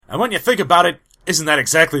And when you think about it, isn't that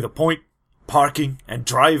exactly the point? Parking, and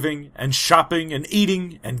driving, and shopping, and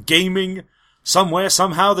eating, and gaming. Somewhere,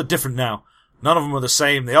 somehow, they're different now. None of them are the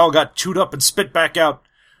same. They all got chewed up and spit back out.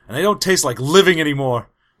 And they don't taste like living anymore.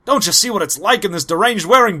 Don't you see what it's like in this deranged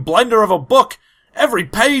wearing blender of a book? Every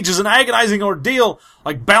page is an agonizing ordeal,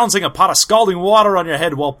 like balancing a pot of scalding water on your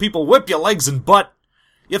head while people whip your legs and butt.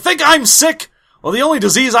 You think I'm sick? Well, the only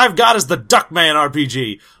disease I've got is the Duckman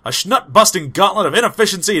RPG, a schnut-busting gauntlet of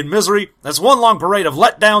inefficiency and misery that's one long parade of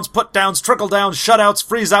letdowns, put-downs, trickle-downs, shutouts,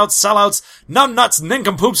 freeze-outs, sellouts, numbnuts,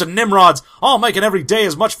 nincompoops, and nimrods, all making every day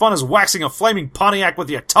as much fun as waxing a flaming Pontiac with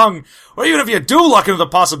your tongue, or even if you do luck into the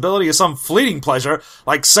possibility of some fleeting pleasure,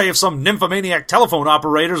 like say if some nymphomaniac telephone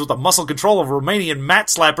operators with the muscle control of Romanian mat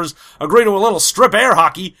slappers agree to a little strip air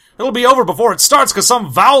hockey, it'll be over before it starts because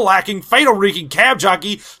some vowel-lacking, fatal-wreaking cab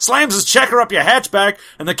jockey slams his checker up your hatchback,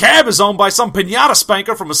 and the cab is owned by some pinata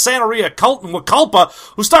spanker from a Santeria cult in Waculpa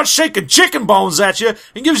who starts shaking chicken bones at you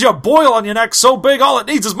and gives you a boil on your neck so big all it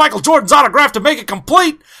needs is Michael Jordan's autograph to make it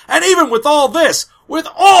complete. And even with all this,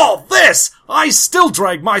 I still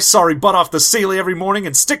drag my sorry butt off the Sealy every morning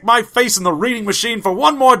and stick my face in the reading machine for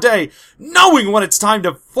one more day, knowing when it's time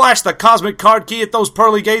to flash the cosmic card key at those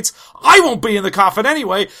pearly gates, I won't be in the coffin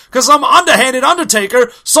anyway, cause some underhanded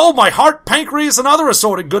undertaker sold my heart, pancreas, and other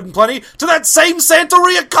assorted good and plenty to that same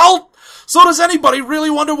Santeria cult. So does anybody really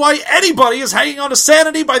wonder why anybody is hanging on to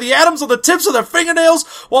sanity by the atoms on the tips of their fingernails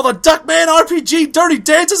while the Duckman RPG dirty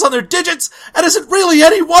dances on their digits? And is it really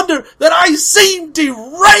any wonder that I seem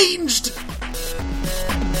deranged?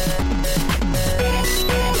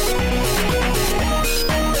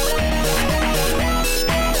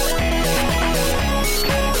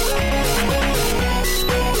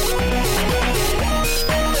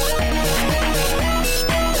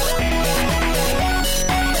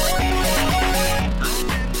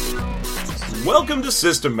 Welcome to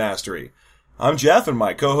System Mastery. I'm Jeff, and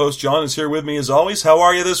my co-host John is here with me as always. How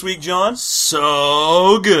are you this week, John?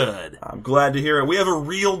 So good. I'm glad to hear it. We have a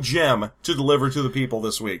real gem to deliver to the people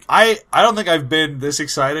this week. I don't think I've been this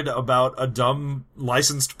excited about a dumb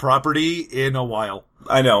licensed property in a while.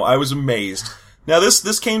 I know, I was amazed. Now,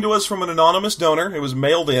 this came to us from an anonymous donor. It was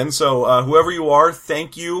mailed in, so whoever you are,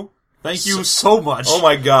 thank you. Thank you so much. Oh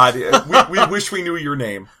my god, we wish we knew your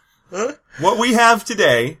name. What we have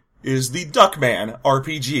today is the Duckman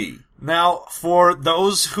RPG. Now, for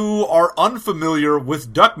those who are unfamiliar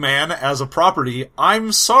with Duckman as a property,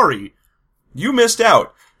 I'm sorry. You missed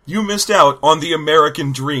out. You missed out on the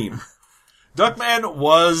American dream. Duckman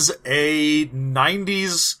was a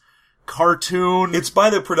 90s cartoon. It's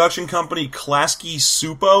by the production company Klasky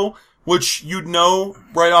Supo, which you'd know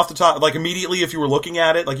right off the top, like immediately if you were looking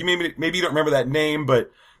at it. Like you maybe you don't remember that name,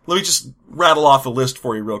 but let me just rattle off a list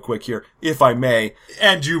for you real quick here, if I may.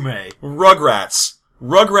 And you may. Rugrats.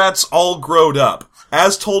 Rugrats all growed up.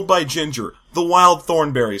 As Told by Ginger. The Wild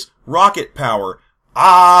Thornberries. Rocket Power.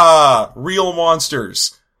 Real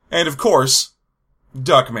Monsters. And of course,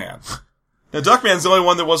 Duckman. Now, Duckman's the only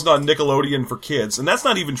one that wasn't on Nickelodeon for kids, and that's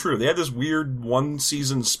not even true. They had this weird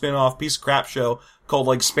one-season spin-off piece of crap show called,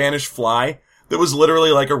 like, Spanish Fly that was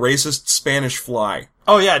literally like a racist Spanish fly.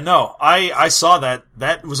 Oh yeah, no, I saw that.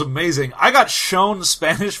 That was amazing. I got shown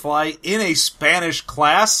Spanish Fly in a Spanish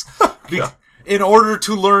class in order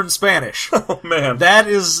to learn Spanish. Oh man. That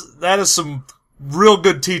is some real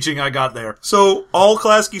good teaching I got there. So, all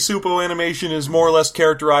Klasky Supo animation is more or less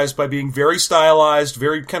characterized by being very stylized,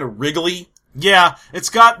 very kind of wriggly. Yeah, it's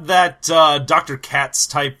got that Dr. Katz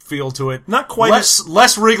type feel to it. Not quite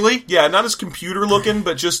less wriggly. Yeah, not as computer looking,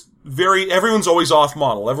 but just everyone's always off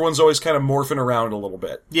model. Everyone's always kind of morphing around a little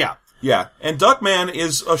bit. Yeah. Yeah. And Duckman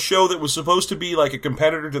is a show that was supposed to be like a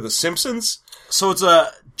competitor to The Simpsons. So it's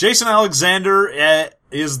Jason Alexander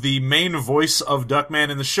is the main voice of Duckman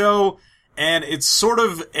in the show, and it's sort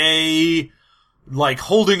of like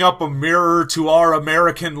holding up a mirror to our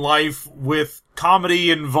American life with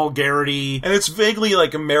comedy and vulgarity. And it's vaguely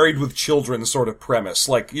like a Married with Children sort of premise.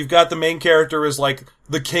 Like, you've got the main character as like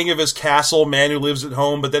the king of his castle, man who lives at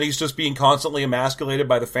home, but then he's just being constantly emasculated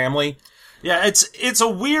by the family. Yeah, it's a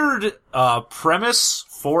weird premise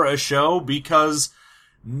for a show because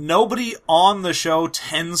nobody on the show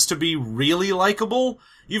tends to be really likable.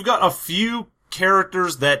 You've got a few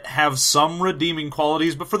characters that have some redeeming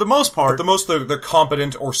qualities, but for the most part... they're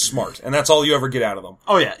competent or smart, and that's all you ever get out of them.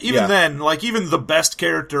 Oh yeah, then, like, even the best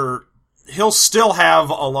character, he'll still have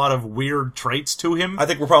a lot of weird traits to him. I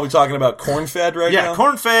think we're probably talking about Cornfed right now. Yeah,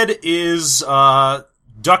 Cornfed is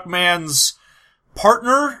Duckman's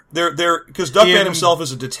partner. Because Duckman himself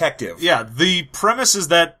is a detective. Yeah, the premise is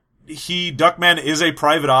that Duckman is a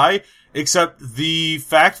private eye, except the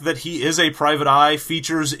fact that he is a private eye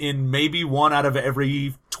features in maybe 1 out of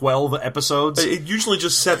every 12 episodes. It usually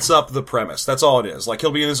just sets up the premise. That's all it is. Like,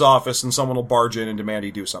 he'll be in his office and someone will barge in and demand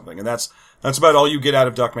he do something. And that's about all you get out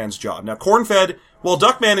of Duckman's job. Now, Cornfed, well,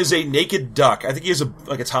 Duckman is a naked duck. I think he has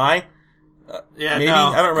a tie. Yeah, Maybe? no.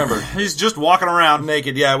 I don't remember. He's just walking around.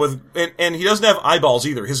 Naked, yeah, and he doesn't have eyeballs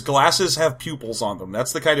either. His glasses have pupils on them.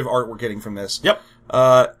 That's the kind of art we're getting from this. Yep.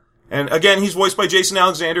 And again, he's voiced by Jason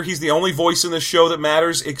Alexander. He's the only voice in the show that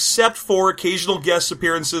matters, except for occasional guest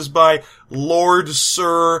appearances by Lord,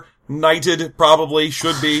 Sir, Knighted, probably,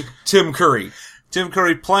 should be, Tim Curry. Tim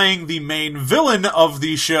Curry playing the main villain of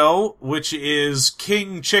the show, which is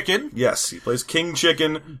King Chicken. Yes, he plays King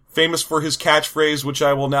Chicken, famous for his catchphrase, which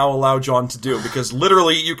I will now allow John to do, because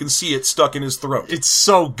literally you can see it stuck in his throat. It's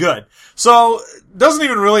so good. So, doesn't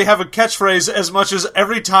even really have a catchphrase as much as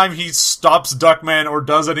every time he stops Duckman or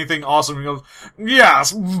does anything awesome, he goes,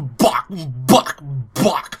 yes, buck, buck,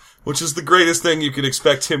 buck. Which is the greatest thing you could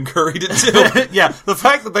expect Tim Curry to do. Yeah, the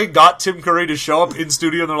fact that they got Tim Curry to show up in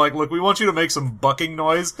studio and they're like, look, we want you to make some bucking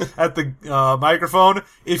noise at the microphone,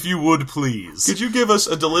 if you would please. Could you give us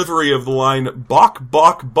a delivery of the line, bok,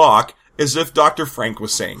 bok, bok, as if Dr. Frank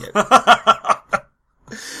was saying it?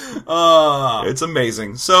 It's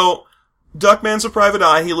amazing. So, Duckman's a private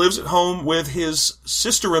eye. He lives at home with his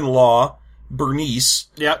sister-in-law, Bernice.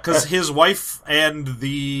 Yeah, because his wife and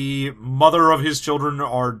the mother of his children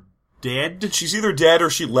are dead. She's either dead or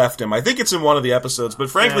she left him. I think it's in one of the episodes, but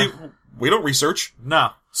frankly, we don't research. No.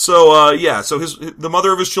 So, so the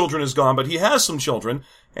mother of his children is gone, but he has some children,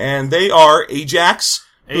 and they are Ajax.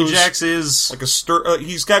 Ajax is like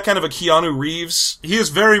he's got kind of a Keanu Reeves. He is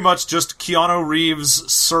very much just Keanu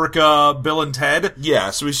Reeves circa Bill and Ted. Yeah,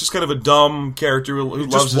 so he's just kind of a dumb character who loves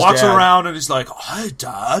his dad. Just walks around and he's like, "Hi,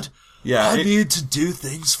 Dad. Yeah, I need to do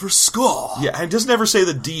things for school." Yeah, and doesn't ever say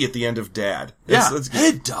the D at the end of dad.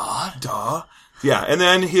 Hey, Dad. Duh. Yeah, and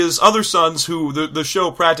then his other sons, who the show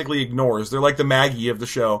practically ignores. They're like the Maggie of the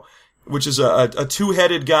show, which is a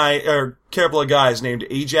two-headed guy, or couple of guys named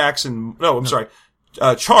Ajax and...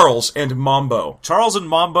 Charles and Mambo. Charles and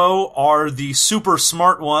Mambo are the super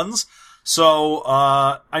smart ones. So,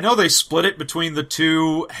 I know they split it between the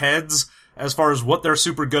two heads as far as what they're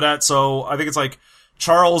super good at. So, I think it's like,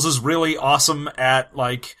 Charles is really awesome at,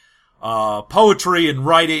 like, poetry and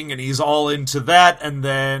writing, and he's all into that, and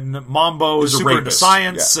then Mambo is super into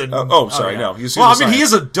science. Yeah. And no. He's well, I mean, he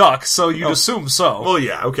is a duck, so you'd assume so. Well,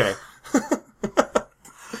 yeah, okay.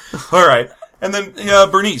 All right. And then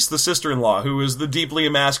Bernice, the sister-in-law, who is the deeply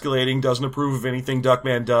emasculating, doesn't approve of anything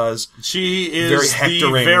Duckman does. She is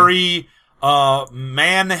the very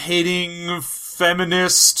man-hating,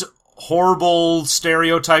 feminist, horrible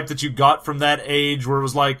stereotype that you got from that age, where it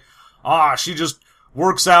was like, she just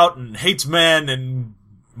works out and hates men and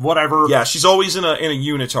whatever. Yeah, she's always in a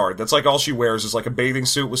unitard. That's like all she wears is like a bathing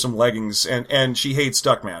suit with some leggings, and she hates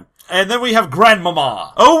Duckman. And then we have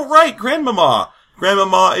Grandmama. Oh, right, Grandmama.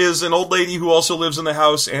 Grandmama is an old lady who also lives in the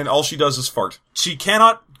house, and all she does is fart. She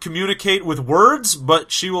cannot communicate with words,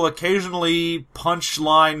 but she will occasionally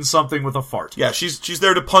punchline something with a fart. Yeah, she's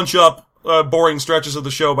there to punch up boring stretches of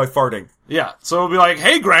the show by farting. Yeah, so it'll be like,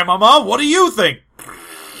 hey, Grandmama, what do you think?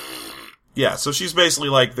 Yeah, so she's basically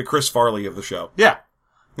like the Chris Farley of the show. Yeah.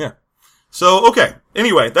 Yeah. So, okay.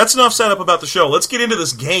 Anyway, that's enough setup about the show. Let's get into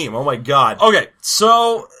this game. Oh my god. Okay,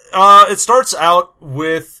 so, it starts out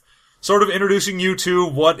with sort of introducing you to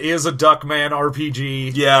what is a Duckman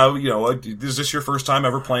RPG. Yeah, is this your first time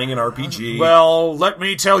ever playing an RPG? Well, let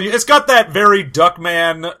me tell you, it's got that very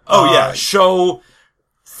Duckman, show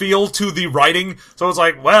feel to the writing. So it's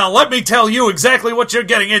like, well, let me tell you exactly what you're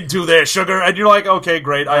getting into there, sugar. And you're like, okay,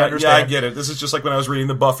 great, I understand. Yeah, I get it. This is just like when I was reading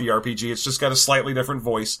the Buffy RPG. It's just got a slightly different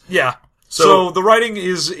voice. Yeah. So the writing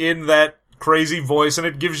is in that crazy voice, and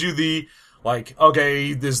it gives you the, like,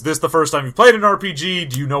 okay, is this the first time you've played an RPG?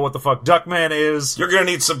 Do you know what the fuck Duckman is? You're gonna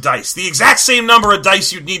need some dice. The exact same number of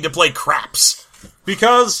dice you'd need to play craps.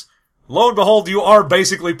 Because, lo and behold, you are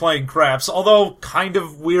basically playing craps, although kind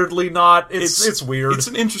of weirdly not. It's weird. It's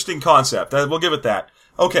an interesting concept. We'll give it that.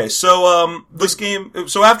 Okay, so, this game,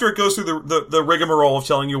 so after it goes through the rigmarole of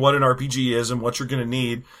telling you what an RPG is and what you're gonna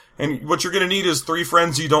need, and what you're gonna need is 3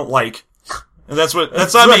 friends you don't like. And that's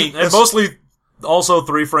not me. And mostly also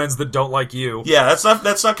 3 friends that don't like you. Yeah, that's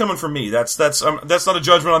not coming from me. That's not a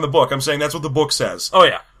judgment on the book. I'm saying that's what the book says. Oh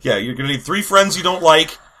yeah. Yeah, you're gonna need 3 friends you don't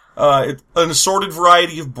like, an assorted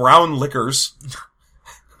variety of brown liquors,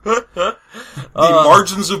 the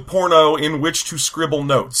margins of porno in which to scribble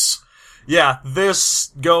notes. Yeah,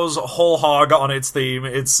 this goes whole hog on its theme.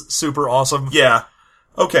 It's super awesome. Yeah.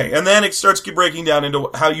 Okay, and then it starts breaking down into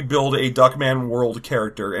how you build a Duckman World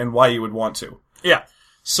character and why you would want to. Yeah.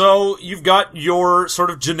 So you've got your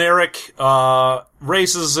sort of generic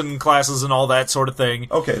races and classes and all that sort of thing.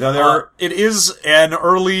 Okay, now there are... It is an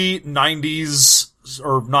early 90s,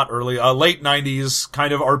 or not early, late 90s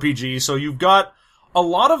kind of RPG, so you've got a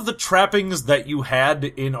lot of the trappings that you had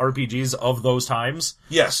in RPGs of those times.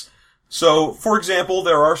 Yes. So, for example,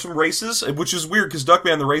 there are some races, which is weird because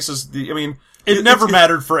Duckman, the races, It never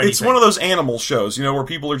mattered for anything. It's one of those animal shows, where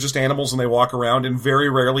people are just animals and they walk around, and very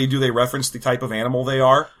rarely do they reference the type of animal they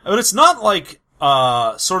are. But it's not like,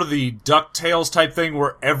 sort of the DuckTales type thing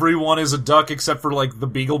where everyone is a duck except for, like, the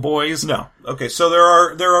Beagle Boys. No. Okay, so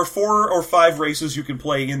there are 4 or 5 races you can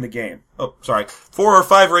play in the game. Oh, sorry. 4 or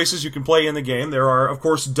 5 races you can play in the game. There are, of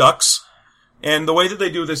course, ducks. And the way that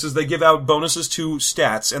they do this is they give out bonuses to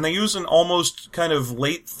stats, and they use an almost kind of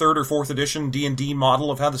late 3rd or 4th edition D&D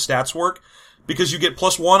model of how the stats work, because you get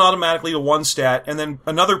 +1 automatically to one stat, and then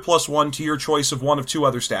another +1 to your choice of one of 2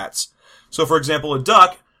 other stats. So, for example, a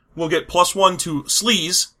duck will get +1 to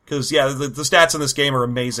sleaze, because, the stats in this game are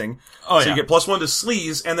amazing. Oh, so you get +1 to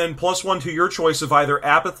sleaze, and then +1 to your choice of either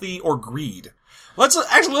apathy or greed. Let's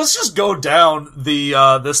just go down the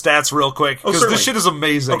stats real quick, because this shit is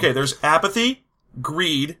amazing. Okay, there's apathy,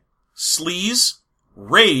 greed, sleaze,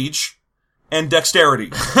 rage, and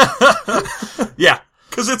dexterity. Yeah.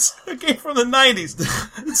 Because it's a game from the 90s.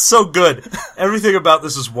 It's so good. Everything about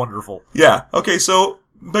this is wonderful. Yeah. Okay, so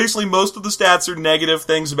basically most of the stats are negative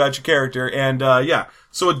things about your character, and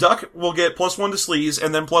so a duck will get +1 to sleaze,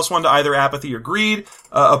 and then +1 to either apathy or greed.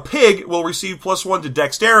 A pig will receive +1 to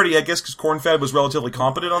dexterity, I guess because Cornfed was relatively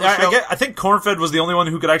competent on the show. I think Cornfed was the only one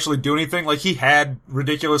who could actually do anything. Like, he had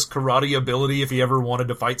ridiculous karate ability if he ever wanted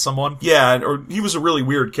to fight someone. Yeah, or he was a really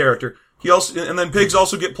weird character. And then pigs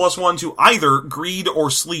also get +1 to either greed or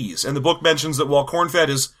sleaze. And the book mentions that while Cornfed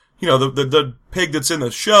is, the pig that's in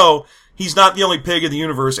the show, he's not the only pig in the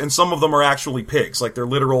universe, and some of them are actually pigs, like they're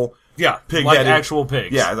literal pig-headed. Like actual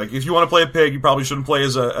pigs. Yeah, like if you want to play a pig, you probably shouldn't play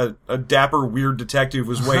as a dapper, weird detective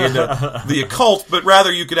who's way into the occult, but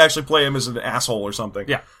rather you could actually play him as an asshole or something.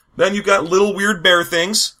 Yeah. Then you've got little weird bear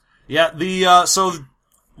things. Yeah, so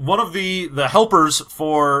one of the helpers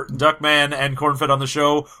for Duckman and Cornfed on the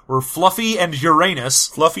show were Fluffy and Uranus.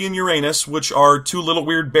 Fluffy and Uranus, which are 2 little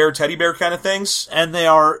weird bear teddy bear kind of things. And they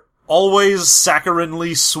are always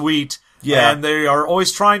saccharinely sweet. Yeah. And they are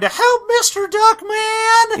always trying to help Mr.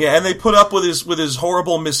 Duckman! Yeah, and they put up with his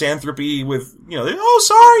horrible misanthropy with, oh,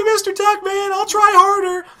 sorry, Mr. Duckman, I'll try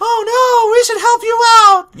harder. Oh no, we should help you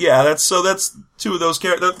out! Yeah, that's 2 of those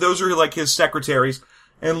characters. Those are like his secretaries.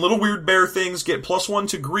 And little weird bear things get +1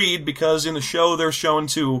 to greed because in the show they're shown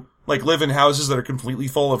to, like, live in houses that are completely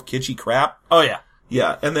full of kitschy crap. Oh, yeah.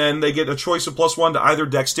 Yeah, and then they get a choice of +1 to either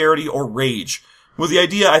dexterity or rage. With the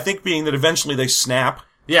idea, I think, being that eventually they snap.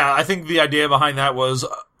 Yeah, I think the idea behind that was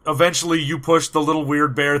eventually you push the little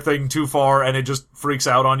weird bear thing too far and it just freaks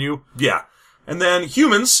out on you. Yeah. And then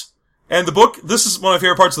humans, and the book, this is one of my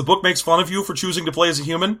favorite parts, the book makes fun of you for choosing to play as a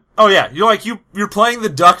human. Oh yeah, you're playing the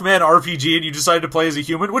Duckman RPG and you decided to play as a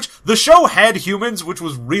human, which the show had humans, which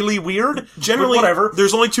was really weird. Generally, whatever.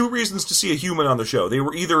 There's only 2 reasons to see a human on the show. They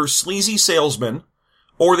were either sleazy salesmen,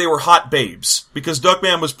 or they were hot babes, because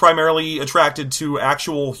Duckman was primarily attracted to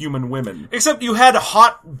actual human women. Except you had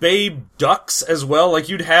hot babe ducks as well. Like,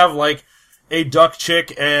 you'd have, like, a duck chick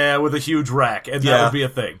with a huge rack, and that would be a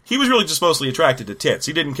thing. He was really just mostly attracted to tits.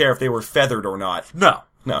 He didn't care if they were feathered or not. No.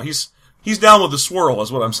 No, he's down with the swirl,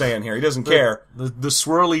 is what I'm saying here. He doesn't care. The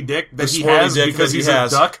swirly dick that he has because he's a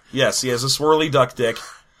duck? Yes, he has a swirly duck dick.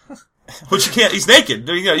 Which you can't, he's naked.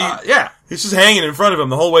 Yeah. He's just hanging in front of him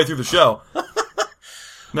the whole way through the show.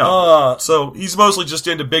 No. So he's mostly just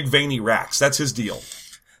into big veiny racks. That's his deal.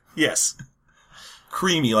 Yes.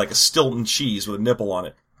 Creamy like a Stilton cheese with a nipple on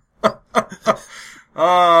it.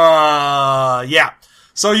 Yeah.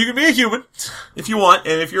 So you can be a human. If you want,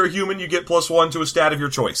 and if you're a human, you get +1 to a stat of your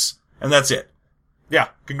choice. And that's it. Yeah.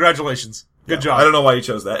 Congratulations. Good job. I don't know why you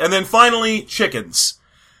chose that. And then finally, chickens.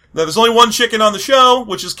 Now, there's only one chicken on the show,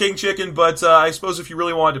 which is King Chicken, but I suppose if you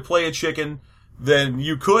really wanted to play a chicken, then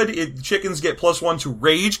you could. Chickens get +1 to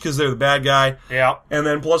rage, because they're the bad guy. Yeah. And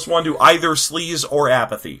then +1 to either sleaze or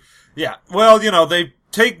apathy. Yeah. Well, they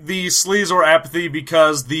take the sleaze or apathy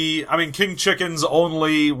because King Chicken's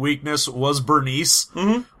only weakness was Bernice.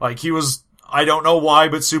 Mm-hmm. Like, he was, I don't know why,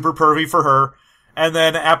 but super pervy for her. And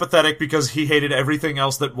then apathetic because he hated everything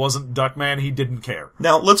else that wasn't Duckman. He didn't care.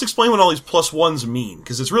 Now, let's explain what all these +1s mean,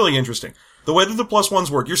 because it's really interesting. The way that the +1s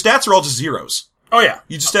work, your stats are all just zeros. Oh, yeah.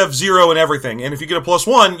 You just have 0 in everything. And if you get a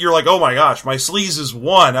 +1, you're like, oh my gosh, my sleaze is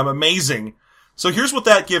 1. I'm amazing. So here's what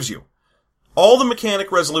that gives you. All the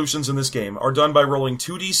mechanic resolutions in this game are done by rolling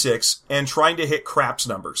 2d6 and trying to hit craps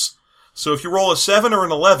numbers. So if you roll a 7 or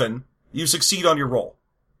an 11, you succeed on your roll.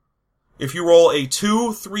 If you roll a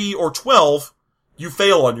 2, 3, or 12, you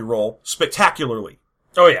fail on your roll spectacularly.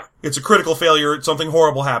 Oh yeah. It's a critical failure, something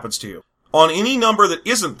horrible happens to you. On any number that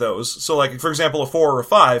isn't those, so like, for example, a 4 or a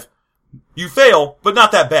 5, you fail, but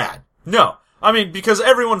not that bad. No. I mean, because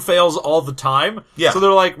everyone fails all the time. Yeah. So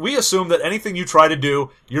they're like, we assume that anything you try to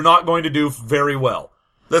do, you're not going to do very well.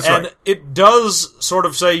 That's and right. it does sort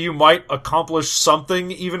of say you might accomplish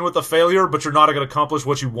something even with a failure, but you're not going to accomplish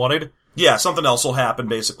what you wanted. Yeah, something else will happen,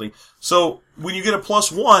 basically. So, when you get a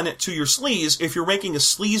 +1 to your sleaze, if you're making a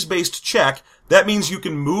sleaze-based check, that means you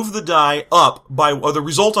can move the die up by, or the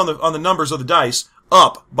result on the numbers of the dice,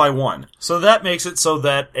 up by 1. So that makes it so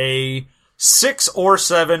that a 6 or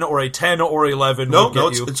 7 or a 10 or 11 would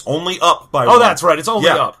get you. It's only up by 1. Oh, that's right, it's only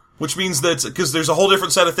up. Which means that, because there's a whole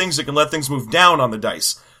different set of things that can let things move down on the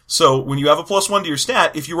dice. So, when you have a +1 to your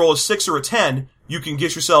stat, if you roll a 6 or a 10, you can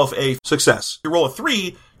get yourself a success. If you roll a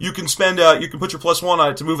 3, you can you can put your +1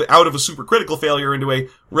 on it to move it out of a super critical failure into a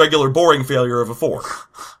regular boring failure of a 4.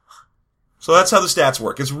 So that's how the stats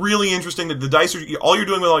work. It's really interesting that the dice all you're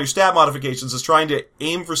doing with all your stat modifications is trying to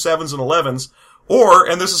aim for 7s and 11s, or,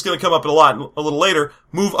 and this is going to come up a little later,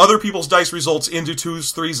 move other people's dice results into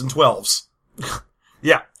 2s, 3s, and 12s.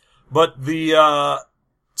 Yeah. But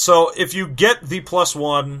so if you get the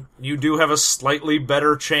 +1, you do have a slightly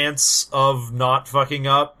better chance of not fucking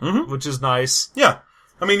up, which is nice. Yeah.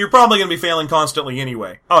 I mean, you're probably going to be failing constantly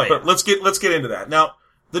anyway. Oh, yeah. But let's get into that. Now,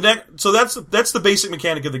 so that's the basic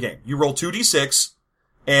mechanic of the game. You roll 2d6,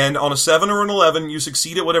 and on a 7 or an 11, you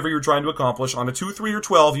succeed at whatever you're trying to accomplish. On a 2, 3, or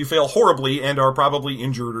 12, you fail horribly and are probably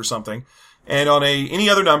injured or something. And on any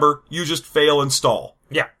other number, you just fail and stall.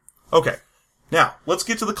 Yeah. Okay. Now, let's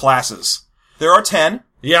get to the classes. There are 10.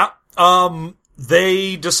 Yeah.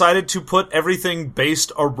 They decided to put everything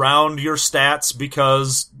based around your stats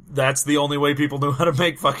because that's the only way people knew how to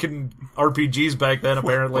make fucking RPGs back then,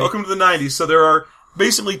 apparently. Welcome to the 90s. So there are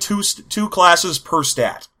basically two classes per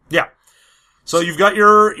stat. Yeah. So you've got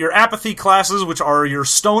your apathy classes, which are your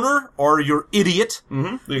stoner or your idiot.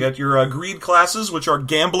 Mm-hmm. You got your greed classes, which are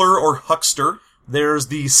gambler or huckster. There's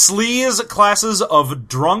the sleaze classes of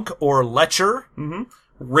drunk or lecher. Mm-hmm.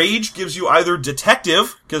 Rage gives you either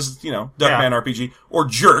detective, because, Duckman RPG, or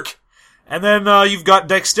jerk. And then you've got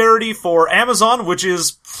dexterity for Amazon, which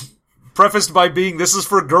is prefaced by being this is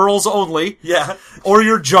for girls only. Yeah. Or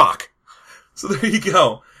your jock. So there you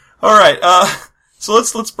go. All right. So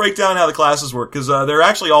let's break down how the classes work, because they're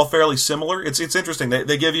actually all fairly similar. It's interesting.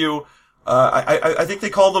 They give you I think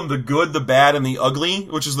they call them the good, the bad, and the ugly,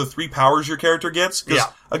 which is the 3 powers your character gets.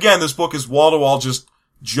 Yeah. Again, this book is wall to wall just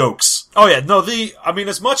jokes. Oh yeah, no,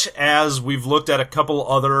 as much as we've looked at a couple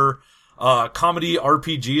other comedy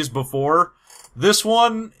RPGs before, this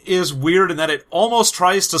one is weird in that it almost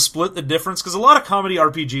tries to split the difference, because a lot of comedy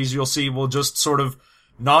RPGs you'll see will just sort of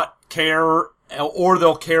not care, or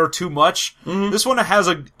they'll care too much. Mm-hmm. This one has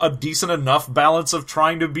a decent enough balance of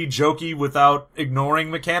trying to be jokey without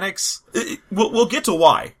ignoring mechanics. We'll get to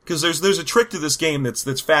why, because there's a trick to this game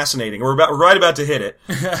that's fascinating. We're right about to hit it.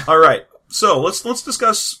 All right. So, let's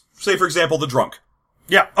discuss, say, for example, the drunk.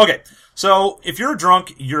 Yeah, okay. So, if you're a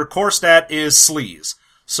drunk, your core stat is sleaze.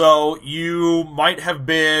 So, you might have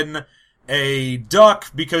been a duck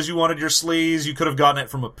because you wanted your sleaze. You could have gotten it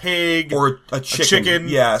from a pig. Or a chicken.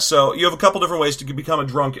 Yeah, so you have a couple different ways to become a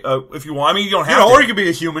drunk, if you want. I mean, you don't have to. Or you can be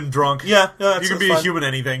a human drunk. Yeah, you can be a human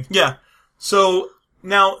anything. Yeah. So,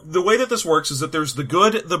 now, the way that this works is that there's the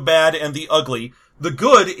good, the bad, and the ugly. The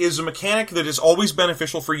good is a mechanic that is always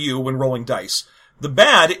beneficial for you when rolling dice. The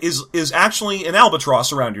bad is actually an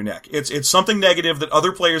albatross around your neck. It's something negative that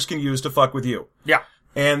other players can use to fuck with you. Yeah.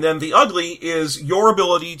 And then the ugly is your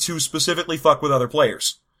ability to specifically fuck with other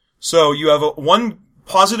players. So you have one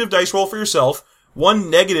positive dice roll for yourself,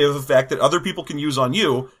 one negative effect that other people can use on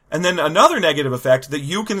you, and then another negative effect that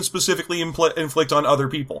you can specifically inflict on other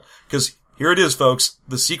people. Because here it is, folks,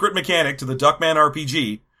 the secret mechanic to the Duckman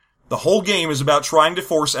RPG. The whole game is about trying to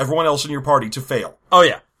force everyone else in your party to fail. Oh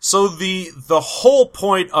yeah. So the whole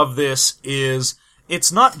point of this is, it's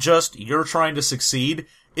not just you're trying to succeed,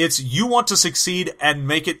 it's you want to succeed and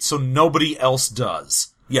make it so nobody else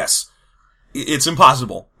does. Yes. It's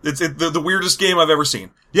impossible. It's the weirdest game I've ever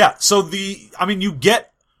seen. Yeah, so you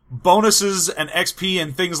get bonuses and XP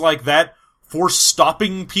and things like that for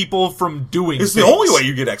stopping people from doing It's things. the only way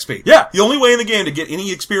you get XP. Yeah. The only way in the game to get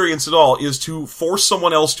any experience at all is to force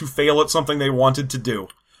someone else to fail at something they wanted to do.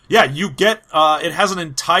 Yeah, you get, it has an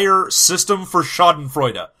entire system for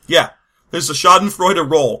Schadenfreude. Yeah. There's a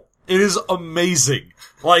Schadenfreude roll. It is amazing.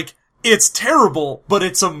 Like, It's terrible, but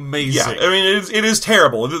it's amazing. Yeah, I mean, it is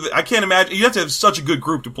terrible. I can't imagine. You have to have such a good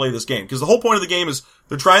group to play this game, because the whole point of the game is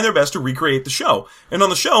they're trying their best to recreate the show. And on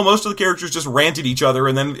the show, most of the characters just rant at each other,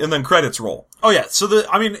 and then credits roll. Oh yeah, so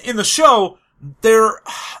in the show,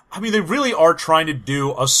 they really are trying to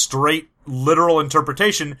do a straight, literal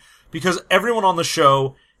interpretation, because everyone on the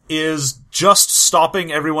show is just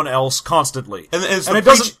stopping everyone else constantly. And it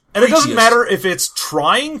doesn't matter if it's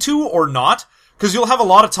trying to or not. Because you'll have a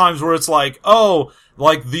lot of times where it's like,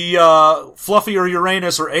 the Fluffy or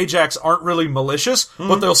Uranus or Ajax aren't really malicious,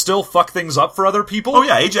 but they'll still fuck things up for other people. Oh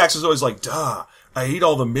yeah, Ajax is always like, duh, I ate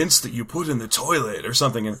all the mints that you put in the toilet or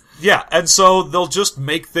something. Yeah, and so they'll just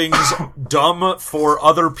make things dumb for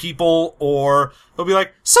other people, or they'll be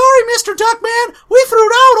like, sorry, Mr. Duckman, we threw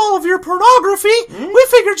out all of your pornography. We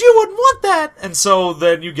figured you wouldn't want that. And so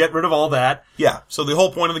then you get rid of all that. Yeah, so the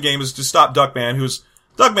whole point of the game is to stop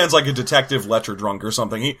Duckman's like a detective lecture drunk or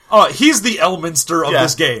something. He's the Elminster of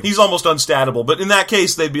this game. He's almost unstatable. But in that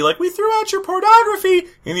case, they'd be like, we threw out your pornography.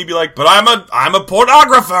 And he'd be like, but I'm a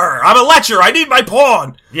pornographer. I'm a lecher. I need my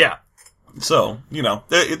porn. Yeah. So,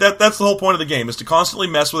 that's the whole point of the game, is to constantly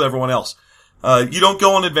mess with everyone else. You don't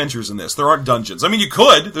go on adventures in this. There aren't dungeons. I mean, you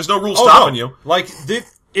could. There's no rule stopping you. Like,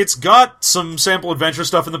 it's got some sample adventure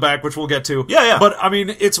stuff in the back, which we'll get to. Yeah. But, I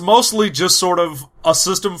mean, it's mostly just sort of a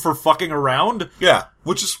system for fucking around. Yeah,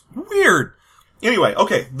 which is weird. Anyway,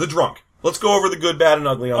 okay, the drunk. Let's go over the good, bad, and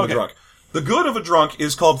ugly on the drunk. The good of a drunk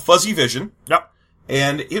is called fuzzy vision. Yep.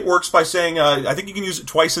 And it works by saying, I think you can use it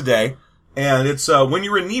twice a day. And it's, when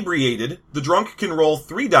you're inebriated, the drunk can roll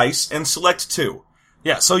 3 dice and select 2.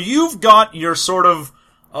 Yeah, so you've got your sort of,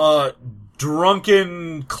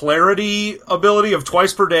 drunken clarity ability of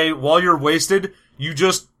twice per day. While you're wasted, you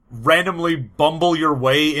just randomly bumble your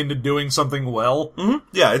way into doing something well. Mm-hmm.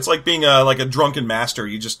 Yeah, it's like being like a drunken master.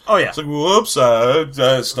 You just... Oh, yeah. It's like, whoops,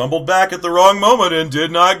 I stumbled back at the wrong moment and did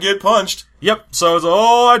not get punched. Yep, so it's,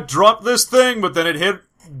 I dropped this thing, but then it hit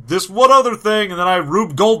this one other thing, and then I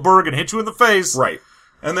Rube Goldberg and hit you in the face. Right.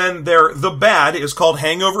 And then the bad is called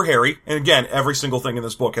Hangover Harry. And again, every single thing in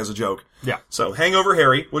this book has a joke. Yeah. So Hangover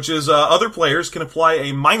Harry, which is, other players can apply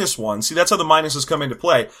a -1. See, that's how the minuses come into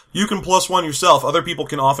play. You can +1 yourself. Other people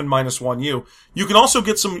can often -1 you. You can also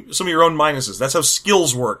get some of your own minuses. That's how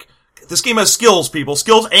skills work. This game has skills, people.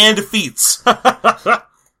 Skills and defeats.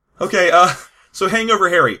 Okay, so Hangover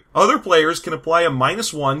Harry. Other players can apply a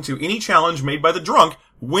 -1 to any challenge made by the drunk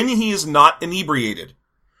when he is not inebriated.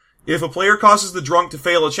 If a player causes the drunk to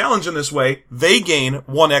fail a challenge in this way, they gain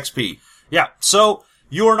 1 XP. Yeah, so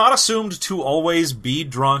you are not assumed to always be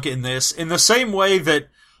drunk in this, in the same way that,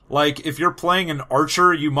 like, if you're playing an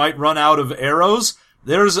archer, you might run out of arrows.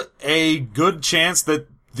 There's a good chance that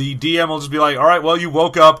the DM will just be like, alright, well, you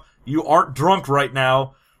woke up, you aren't drunk right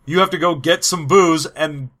now, you have to go get some booze,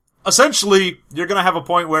 and essentially, you're gonna have a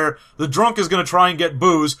point where the drunk is gonna try and get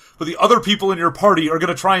booze, but the other people in your party are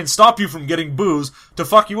gonna try and stop you from getting booze to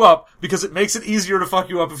fuck you up, because it makes it easier to fuck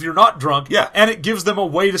you up if you're not drunk. Yeah. And it gives them a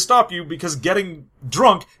way to stop you, because getting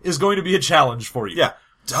drunk is going to be a challenge for you. Yeah.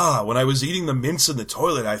 Duh, when I was eating the mints in the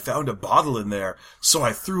toilet, I found a bottle in there, so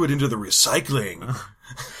I threw it into the recycling.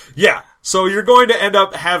 Yeah. So you're going to end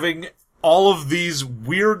up having all of these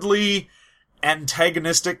weirdly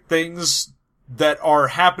antagonistic things that are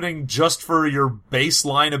happening just for your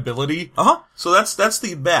baseline ability. So that's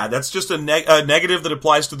the bad. That's just a negative that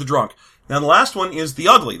applies to the drunk. Now the last one is the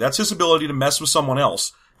ugly. That's his ability to mess with someone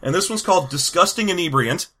else. And this one's called Disgusting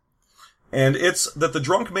Inebriant. And it's that the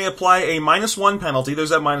drunk may apply a -1 penalty,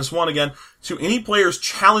 there's that -1 again, to any player's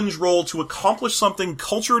challenge roll to accomplish something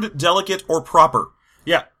cultured, delicate, or proper.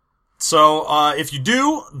 Yeah. So, if you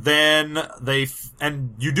do, then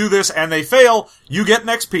you do this and they fail, you get an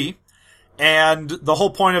XP. And the whole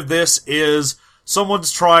point of this is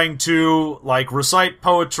someone's trying to, like, recite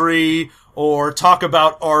poetry or talk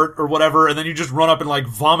about art or whatever, and then you just run up and, like,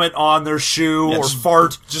 vomit on their shoe or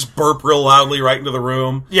fart. Just burp real loudly right into the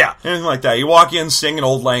room. Yeah. Anything like that. You walk in, sing an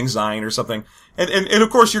Old Lang Syne or something. And of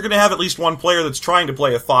course, you're going to have at least one player that's trying to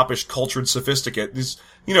play a foppish, cultured sophisticate. He's,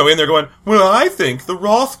 in there going, well, I think the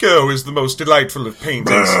Rothko is the most delightful of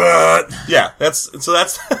paintings. Yeah, that's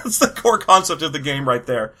the core concept of the game right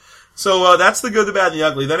there. So, that's the good, the bad, and the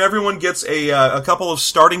ugly. Then everyone gets a couple of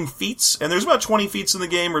starting feats, and there's about 20 feats in the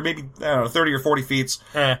game, or maybe, 30 or 40 feats.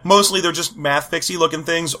 Mostly they're just math fixie looking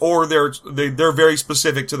things, or they're very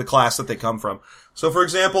specific to the class that they come from. So, for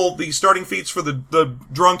example, the starting feats for the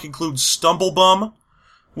drunk include Stumble Bum,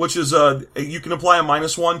 which is, you can apply a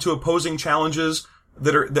 -1 to opposing challenges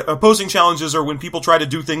opposing challenges are when people try to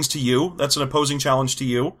do things to you. That's an opposing challenge to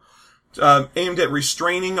you. Aimed at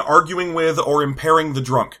restraining, arguing with, or impairing the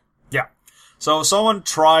drunk. Yeah. So if someone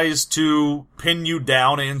tries to pin you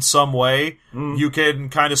down in some way, you can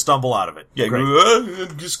kind of stumble out of it. Yeah, Great.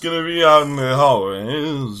 I'm just gonna be out in the hallway.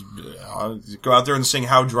 I'll go out there and sing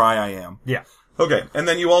How Dry I Am. Yeah. Okay, and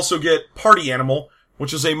then you also get Party Animal,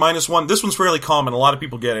 which is a -1. This one's fairly common. A lot of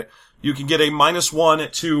people get it. You can get a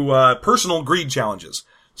 -1 to personal greed challenges.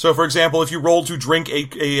 So, for example, if you roll to drink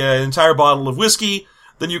an entire bottle of whiskey,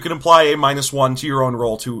 then you can apply a -1 to your own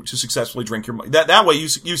roll to successfully drink your... That way,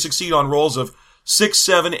 you succeed on rolls of 6,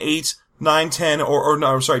 7, 8, 9, 10,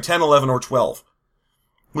 10, 11, or 12.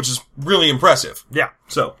 Which is really impressive. Yeah.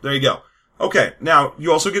 So, there you go. Okay, now,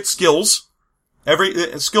 you also get skills.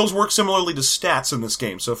 Skills work similarly to stats in this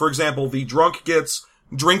game. So, for example, the drunk gets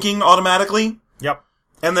drinking automatically, Yep.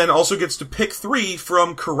 and then also gets to pick 3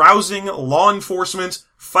 from carousing, law enforcement,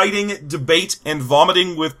 fighting, debate, and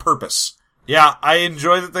vomiting with purpose. Yeah, I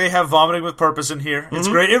enjoy that they have vomiting with purpose in here. It's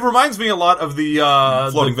great. It reminds me a lot of the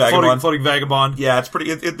Floating Vagabond. Floating Vagabond. Yeah, it's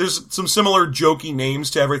pretty, there's some similar jokey names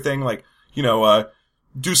to everything, like,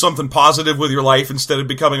 do something positive with your life instead of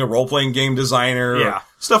becoming a role-playing game designer. Yeah. Or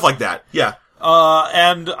stuff like that. Yeah.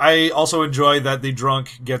 And I also enjoy that the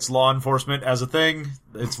drunk gets law enforcement as a thing.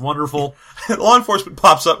 It's wonderful. Law enforcement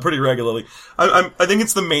pops up pretty regularly. I think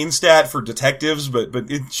it's the main stat for detectives, but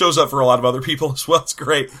it shows up for a lot of other people as well. It's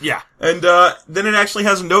great. Yeah. And, then it actually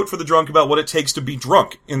has a note for the drunk about what it takes to be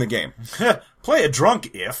drunk in the game. Play a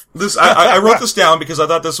drunk if. I wrote this down because I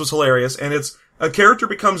thought this was hilarious, and it's, a character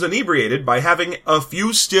becomes inebriated by having a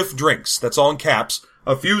few stiff drinks. That's all in caps.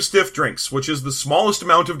 A few stiff drinks, which is the smallest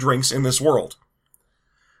amount of drinks in this world.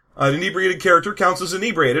 An inebriated character counts as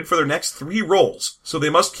inebriated for their next 3 rolls, so they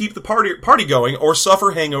must keep the party going or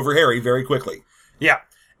suffer Hangover Harry very quickly. Yeah.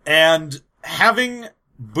 And having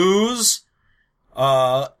booze,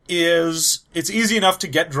 it's easy enough to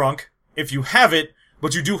get drunk if you have it,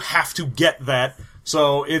 but you do have to get that.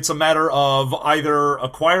 So it's a matter of either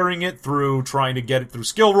acquiring it through trying to get it through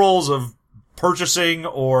skill rolls of purchasing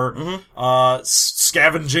or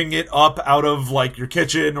scavenging it up out of like your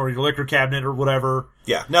kitchen or your liquor cabinet or whatever.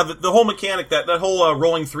 Yeah. Now the whole mechanic, that whole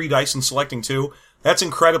rolling 3 dice and selecting 2, that's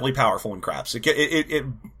incredibly powerful in craps. It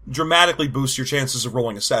dramatically boosts your chances of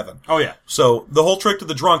rolling a 7. Oh yeah. So the whole trick to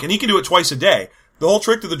the drunk, and he can do it twice a day. The whole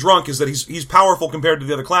trick to the drunk is that he's powerful compared to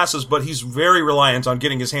the other classes, but he's very reliant on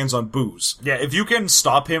getting his hands on booze. Yeah, if you can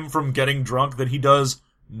stop him from getting drunk, then he does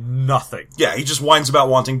nothing. Yeah, he just whines about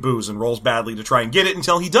wanting booze and rolls badly to try and get it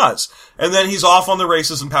until he does. And then he's off on the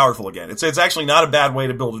races and powerful again. It's actually not a bad way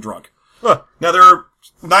to build a drunk. Now, there are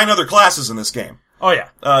 9 other classes in this game. Oh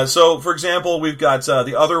yeah. So, for example, we've got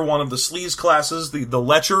the other one of the sleaze classes, the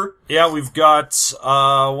Lecher. Yeah, we've got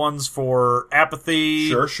ones for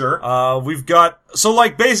apathy. Sure. We've got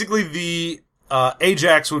basically the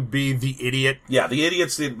Ajax would be the idiot. Yeah, the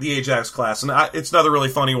idiot's the Ajax class, and it's another really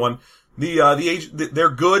funny one. Their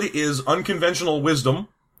good is unconventional wisdom.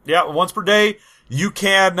 Yeah, once per day you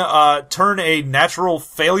can turn a natural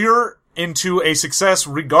failure into a success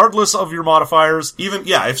regardless of your modifiers.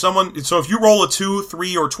 If you roll a 2,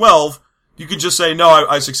 3, or 12, you can just say, no,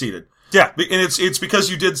 I succeeded. Yeah. And it's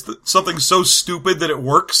because you did something so stupid that it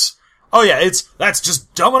works. Oh yeah, that's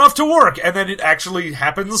just dumb enough to work, and then it actually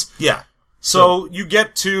happens. Yeah. So you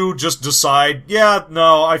get to just decide, yeah,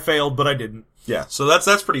 no, I failed, but I didn't. Yeah, so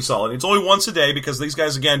that's pretty solid. It's only once a day because these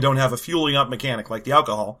guys, again, don't have a fueling up mechanic like the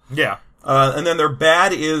alcohol. Yeah. And then their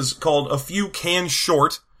bad is called a few cans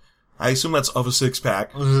short. I assume that's of a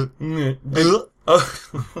 6-pack.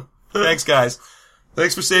 Thanks, guys.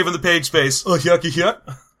 Thanks for saving the page space.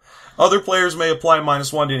 Yuck. Other players may apply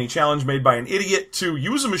 -1 to any challenge made by an idiot to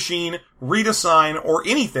use a machine, read a sign, or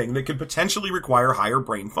anything that could potentially require higher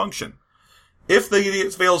brain function. If the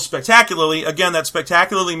idiot fails spectacularly, again, that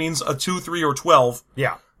spectacularly means a 2, 3, or 12.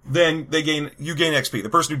 Yeah. Then you gain XP, the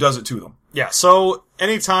person who does it to them. Yeah, so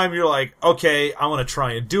anytime you're like, okay, I want to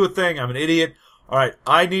try and do a thing, I'm an idiot. Alright,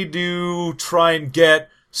 I need to try and get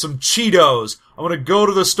some Cheetos. I'm gonna go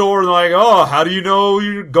to the store and they're like, oh, how do you know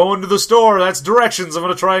you're going to the store? That's directions. I'm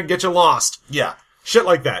gonna try and get you lost. Yeah. Shit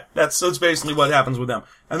like that. That's basically what happens with them.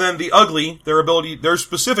 And then the ugly, their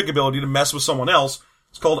specific ability to mess with someone else,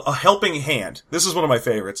 is called a helping hand. This is one of my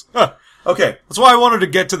favorites. Huh. Okay. That's why I wanted to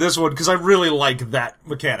get to this one, because I really like that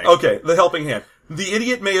mechanic. Okay, the helping hand. The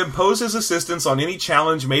idiot may impose his assistance on any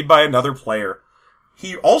challenge made by another player.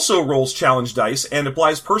 He also rolls challenge dice and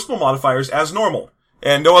applies personal modifiers as normal,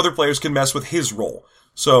 and no other players can mess with his roll.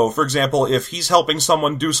 So, for example, if he's helping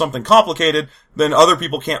someone do something complicated, then other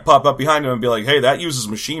people can't pop up behind him and be like, hey, that uses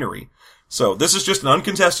machinery. So, this is just an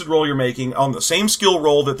uncontested roll you're making on the same skill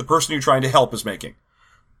roll that the person you're trying to help is making.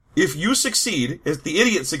 If you succeed, if the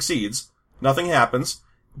idiot succeeds, nothing happens.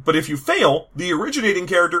 But if you fail, the originating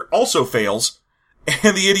character also fails,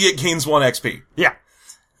 and the idiot gains 1 XP. Yeah.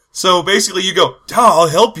 So basically you go, I'll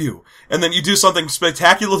help you. And then you do something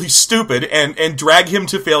spectacularly stupid and drag him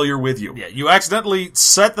to failure with you. Yeah, you accidentally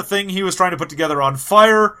set the thing he was trying to put together on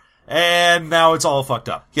fire, and now it's all fucked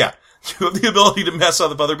up. Yeah. You have the ability to mess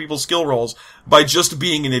up other people's skill rolls by just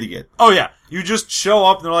being an idiot. Oh yeah, you just show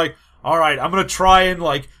up and they're like, alright, I'm gonna try and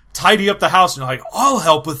tidy up the house, and you're like, I'll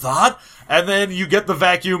help with that. And then you get the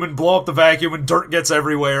vacuum and blow up the vacuum and dirt gets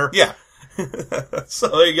everywhere. Yeah. So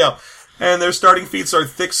there you go. And their starting feats are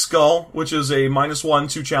Thick Skull, which is a -1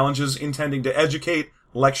 to challenges intending to educate,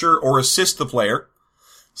 lecture, or assist the player.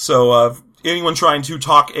 So, anyone trying to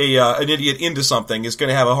talk an idiot into something is going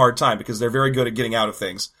to have a hard time because they're very good at getting out of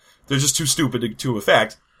things. They're just too stupid to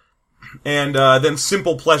affect. And, then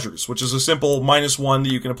Simple Pleasures, which is a simple -1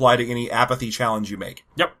 that you can apply to any apathy challenge you make.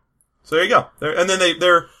 Yep. So there you go. And then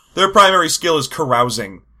their primary skill is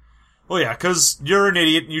carousing. Well, yeah, because you're an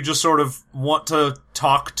idiot and you just sort of want to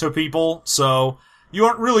talk to people, so you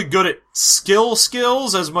aren't really good at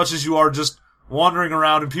skills as much as you are just wandering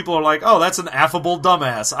around and people are like, oh, that's an affable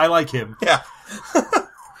dumbass. I like him. Yeah.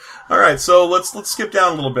 Alright, so let's skip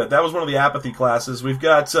down a little bit. That was one of the apathy classes. We've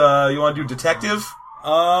got, you want to do detective?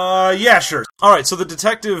 Yeah, sure. Alright, so the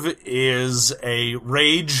detective is a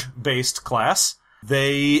rage-based class.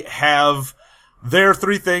 They have their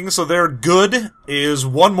 3 things, so their good is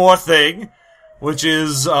one more thing, which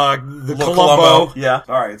is, the Columbo. Yeah,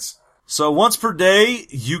 alright. So once per day,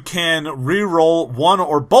 you can re-roll one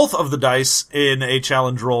or both of the dice in a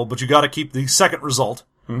challenge roll, but you gotta keep the second result.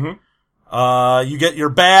 Mm-hmm. You get your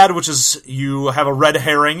bad, which is you have a red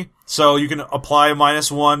herring, so you can apply a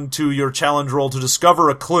 -1 to your challenge roll to discover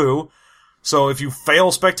a clue. So if you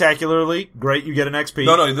fail spectacularly, great, you get an XP.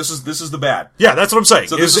 No, this is the bad. Yeah, that's what I'm saying.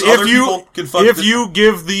 So this is other people can fuck if you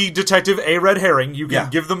give the detective a red herring, you can Yeah.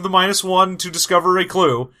 give them the -1 to discover a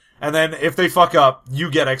clue, and then if they fuck up, you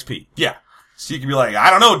get XP. Yeah. So you can be like, I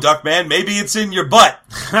don't know, Duckman, maybe it's in your butt.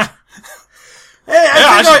 Hey,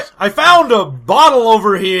 I found a bottle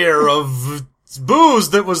over here of booze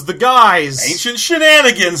that was the guy's. Ancient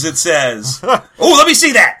shenanigans, it says. Oh, let me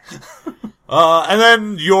see that! And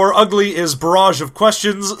then your ugly is barrage of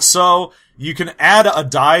questions, so you can add a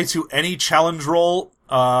die to any challenge roll,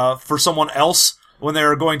 for someone else when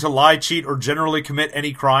they're going to lie, cheat, or generally commit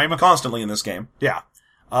any crime. Constantly in this game. Yeah.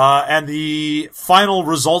 And the final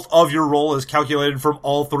result of your roll is calculated from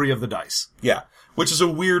all 3 of the dice. Yeah. Which is a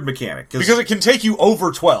weird mechanic. Because it can take you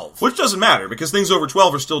over 12. Which doesn't matter, because things over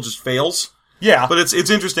 12 are still just fails. Yeah. But it's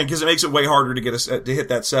interesting, because it makes it way harder to to hit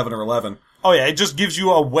that 7 or 11. Oh yeah, it just gives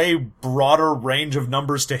you a way broader range of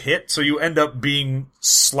numbers to hit, so you end up being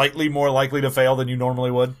slightly more likely to fail than you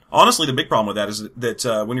normally would. Honestly, the big problem with that is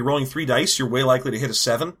that when you're rolling 3 dice, you're way likely to hit a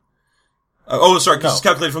 7. Because it's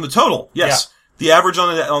calculated from the total. Yes. Yeah. The average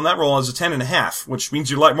on that roll is a 10.5, which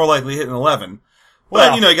means you're more likely to hit an 11.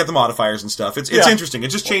 But, you get the modifiers and stuff. It's interesting.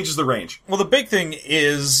 It just changes the range. Well, the big thing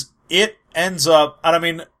is, it ends up, and I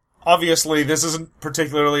mean, obviously, this isn't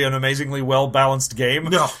particularly an amazingly well-balanced game.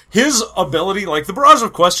 No. His ability, the barrage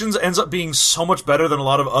of questions, ends up being so much better than a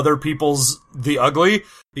lot of other people's The Ugly,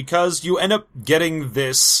 because you end up getting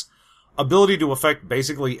this ability to affect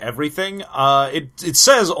basically everything. It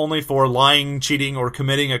says only for lying, cheating, or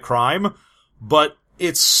committing a crime, but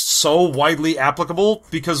it's so widely applicable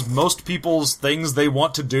because most people's things they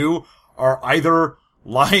want to do are either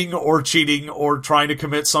lying or cheating or trying to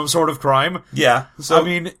commit some sort of crime. Yeah. So, I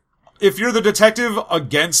mean, if you're the detective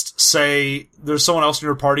against, say, there's someone else in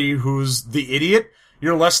your party who's the idiot,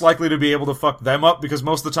 you're less likely to be able to fuck them up because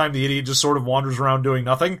most of the time the idiot just sort of wanders around doing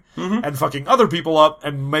nothing and fucking other people up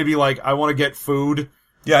and maybe I want to get food.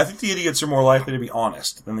 Yeah, I think the idiots are more likely to be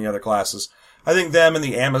honest than the other classes. I think them and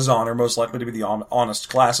the Amazon are most likely to be the honest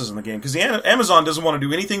classes in the game, because the Amazon doesn't want to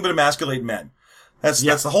do anything but emasculate men. That's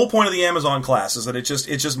the whole point of the Amazon class, is that it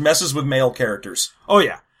just messes with male characters. Oh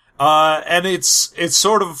yeah. And it's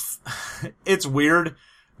sort of, it's weird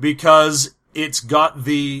because it's got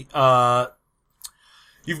the,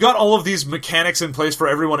 you've got all of these mechanics in place for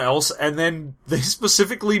everyone else, and then they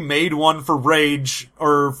specifically made one for Rage,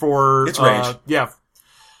 or for... It's Rage. Yeah.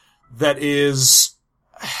 That is...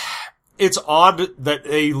 It's odd that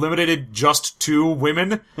they limited it just to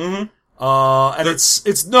women. Mm-hmm. And it's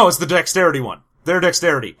the dexterity one. Their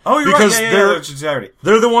dexterity. Oh, you're because right. Yeah, dexterity.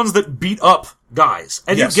 They're the ones that beat up guys.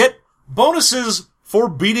 And yes. You get bonuses for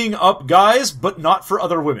beating up guys, but not for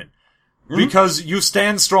other women. Mm-hmm. Because you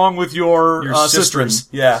stand strong with your sisters.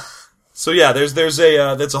 Yeah. So yeah, there's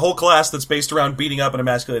that's a whole class that's based around beating up and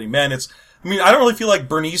emasculating men. I don't really feel like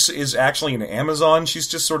Bernice is actually an Amazon. She's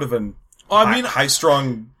just sort of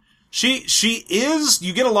high-strung She is,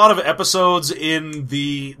 you get a lot of episodes in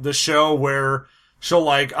the show where she'll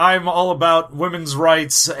like, I'm all about women's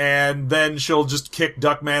rights, and then she'll just kick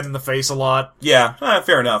Duckman in the face a lot. Yeah,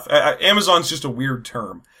 fair enough. Amazon's just a weird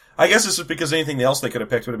term. I guess it's just because anything else they could have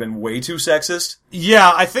picked would have been way too sexist.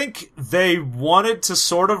 Yeah, I think they wanted to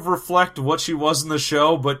sort of reflect what she was in the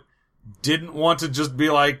show, but didn't want to just be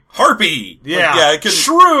like, Harpy! yeah, Like, it couldn't-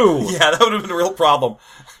 shrew! Yeah, that would have been a real problem.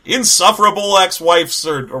 Insufferable ex-wives,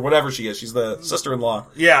 or whatever she is. She's the sister-in-law.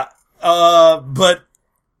 Yeah, but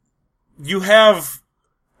you have...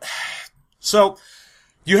 So,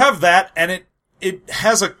 you have that, and it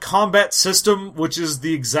has a combat system which is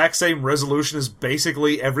the exact same resolution as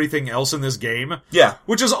basically everything else in this game. Yeah.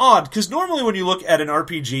 Which is odd, because normally when you look at an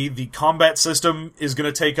RPG, the combat system is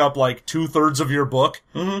going to take up like 2/3 of your book,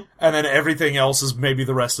 and then everything else is maybe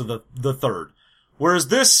the rest of the third. Whereas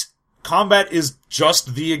this combat is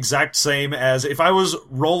just the exact same as if I was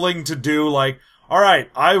rolling to do like, alright,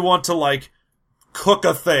 I want to like cook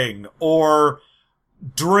a thing, or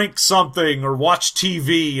drink something, or watch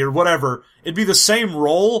TV, or whatever. It'd be the same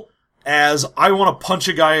roll as I want to punch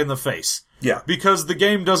a guy in the face. Yeah. Because the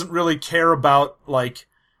game doesn't really care about, like,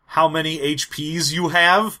 how many HPs you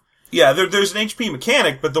have. Yeah, there's an HP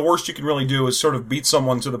mechanic, but the worst you can really do is sort of beat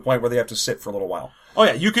someone to the point where they have to sit for a little while. Oh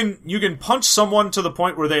yeah, you can punch someone to the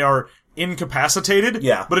point where they are incapacitated.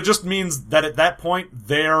 Yeah. But it just means that at that point,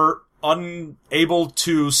 they're unable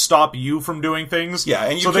to stop you from doing things. Yeah,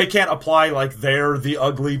 and they can't apply, like, they're the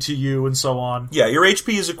ugly to you and so on. Yeah, your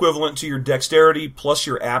HP is equivalent to your dexterity plus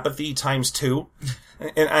your apathy times 2.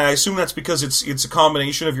 And I assume that's because it's a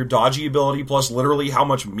combination of your dodgy ability plus literally how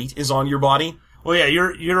much meat is on your body. Well, yeah,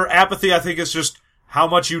 your apathy, I think, is just how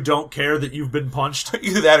much you don't care that you've been punched.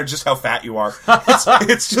 Either that or just how fat you are.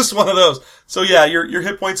 It's just one of those. So yeah, your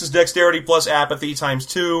hit points is dexterity plus apathy times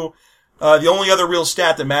 2. The only other real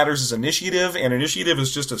stat that matters is initiative, and initiative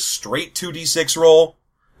is just a straight 2d6 roll.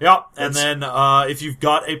 Yep, and then if you've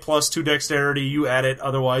got a +2 dexterity, you add it,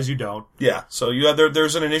 otherwise you don't. Yeah, so you have,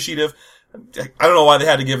 there's an initiative. I don't know why they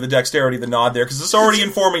had to give the dexterity the nod there, because it's already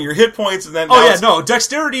informing your hit points, and then... Oh yeah, no,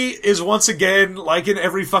 dexterity is once again, like in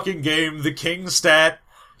every fucking game, the king stat.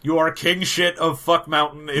 You are king shit of Fuck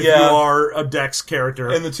Mountain if you are a dex character.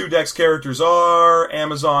 And the two dex characters are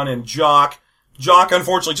Amazon and Jock. Jock,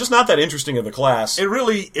 unfortunately, just not that interesting of a class. It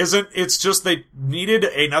really isn't. It's just they needed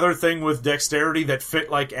another thing with dexterity that fit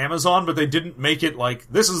like Amazon, but they didn't make it like,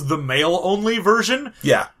 this is the male-only version.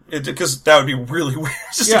 Yeah, because that would be really weird.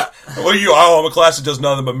 Yeah. What are you? Oh, I'm a class that does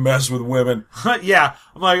nothing but mess with women. Yeah.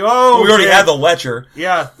 I'm like, oh, we already had the Lecher.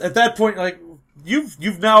 Yeah, at that point, like,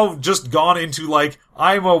 you've now just gone into, like,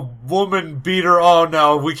 I'm a woman beater, oh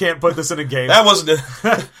no, we can't put this in a game. That wasn't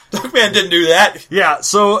Duckman didn't do that. Yeah,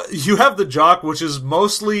 so you have the Jock, which is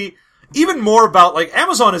mostly, even more about, like,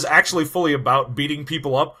 Amazon is actually fully about beating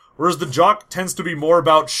people up, whereas the Jock tends to be more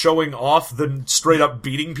about showing off than straight up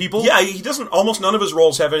beating people. Yeah, he doesn't, almost none of his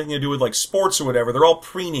roles have anything to do with, like, sports or whatever. They're all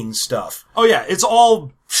preening stuff. Oh yeah, it's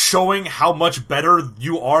all showing how much better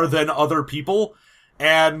you are than other people.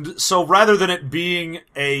 And so rather than it being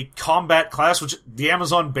a combat class, which the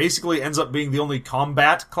Amazon basically ends up being the only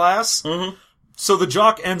combat class, so the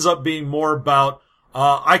Jock ends up being more about,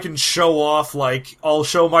 I can show off, like, I'll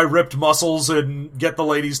show my ripped muscles and get the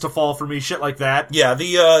ladies to fall for me, shit like that. Yeah,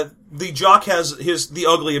 the Jock has the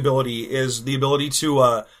ugly ability is the ability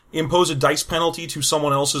to, impose a dice penalty to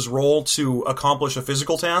someone else's roll to accomplish a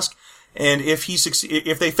physical task. And if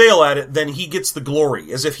if they fail at it, then he gets the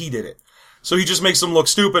glory, as if he did it. So he just makes them look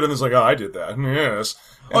stupid, and it's like, oh, I did that. Yes.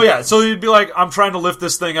 Oh yeah, so he'd be like, I'm trying to lift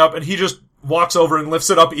this thing up, and he just walks over and lifts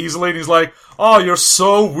it up easily, and he's like, oh, you're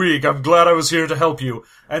so weak, I'm glad I was here to help you.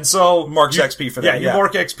 And so... Marks XP for that, yeah. You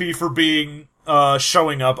mark XP for being,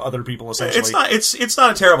 showing up other people, essentially. It's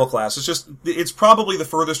not a terrible class, it's just, it's probably the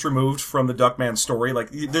furthest removed from the Duckman story. Like,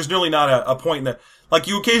 there's nearly not a point in that, like,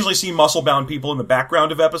 you occasionally see muscle-bound people in the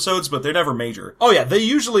background of episodes, but they're never major. Oh yeah, they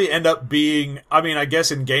usually end up being, I mean, I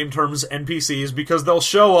guess in game terms, NPCs, because they'll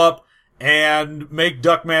show up and make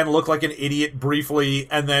Duckman look like an idiot briefly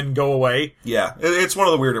and then go away. Yeah, it's one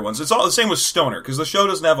of the weirder ones. It's all the same with Stoner, because the show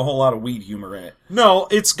doesn't have a whole lot of weed humor in it. No,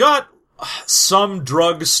 it's got some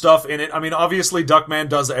drug stuff in it. I mean, obviously Duckman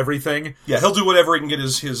does everything. Yeah, he'll do whatever he can get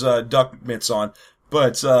his duck mitts on.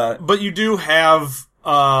 But you do have,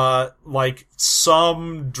 like,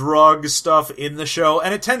 some drug stuff in the show,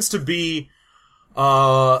 and it tends to be,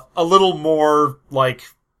 a little more, like,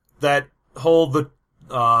 that whole,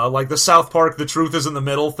 like the South Park, the truth is in the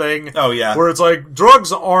middle thing. Oh, yeah. Where it's like,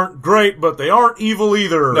 drugs aren't great, but they aren't evil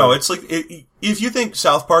either. No, it's like, if you think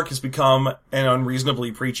South Park has become an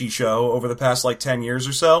unreasonably preachy show over the past, like, 10 years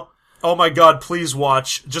or so, Oh my god, please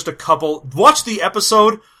watch just a couple. Watch the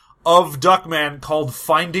episode of Duckman called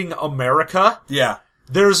Finding America. Yeah.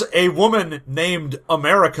 There's a woman named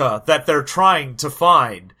America that they're trying to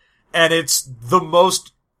find, and it's the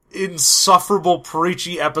most insufferable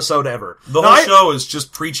preachy episode ever. The whole show is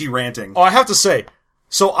just preachy ranting. Oh, I have to say,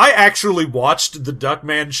 so I actually watched the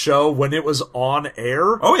Duckman show when it was on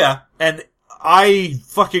air. Oh, yeah. And I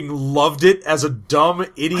fucking loved it as a dumb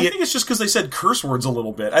idiot. I think it's just because they said curse words a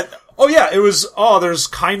little bit. There's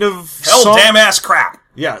kind of... damn ass crap.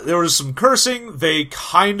 Yeah, there was some cursing. They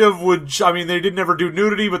kind of would... I mean, they didn't ever do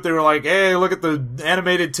nudity, but they were like, hey, look at the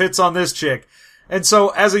animated tits on this chick. And so,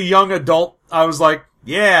 as a young adult, I was like,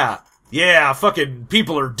 yeah, fucking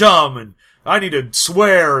people are dumb, and I need to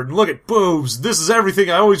swear, and look at boobs. This is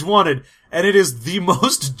everything I always wanted. And it is the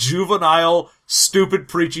most juvenile, stupid,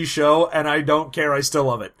 preachy show, and I don't care. I still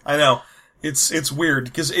love it. I know. It's weird,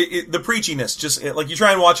 because the preachiness, like, you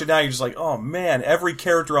try and watch it now, you're just like, oh man, every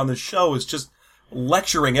character on this show is just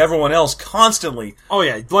lecturing everyone else constantly. Oh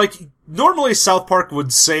yeah, like, normally South Park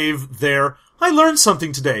would save their, I learned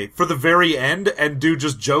something today, for the very end, and do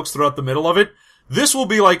just jokes throughout the middle of it. This will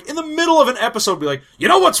be like, in the middle of an episode, be like, you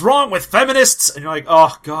know what's wrong with feminists? And you're like,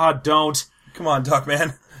 oh god, don't. Come on,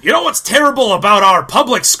 Duckman. You know what's terrible about our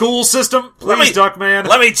public school system? Please, Duckman.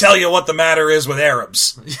 Let me tell you what the matter is with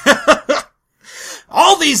Arabs.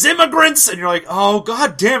 All these immigrants! And you're like, oh,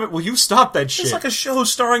 god damn it, will you stop that shit? It's like a show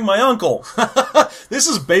starring my uncle. This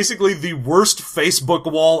is basically the worst Facebook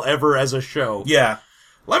wall ever as a show. Yeah.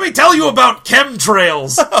 Let me tell you about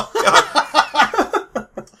chemtrails!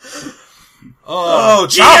 Oh,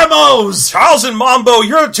 GMOs! Charles and Mambo,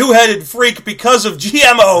 you're a two-headed freak because of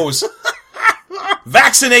GMOs.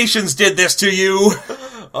 Vaccinations did this to you.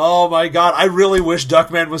 Oh my god, I really wish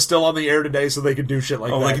Duckman was still on the air today so they could do shit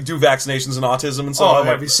like that. Oh, they could do vaccinations and autism and stuff. Oh,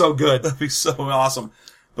 that'd be so good. That'd be so awesome.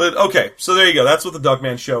 But, okay, so there you go. That's what the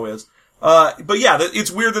Duckman show is. But yeah,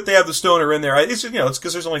 it's weird that they have the stoner in there. It's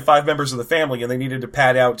because there's only 5 members of the family and they needed to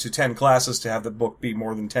pad out to 10 classes to have the book be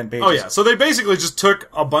more than 10 pages. Oh yeah, so they basically just took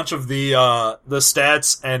a bunch of the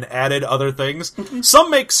stats and added other things. Some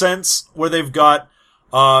make sense where they've got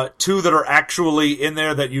 2 that are actually in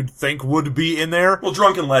there that you'd think would be in there. Well,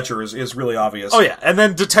 Drunken Lecher is really obvious. Oh yeah, and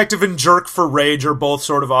then Detective and Jerk for Rage are both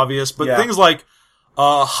sort of obvious, but yeah. Things like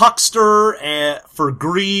Huckster for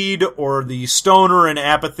Greed, or the Stoner in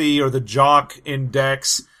Apathy, or the Jock in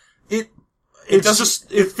Dex, it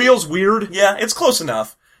feels weird. Yeah, it's close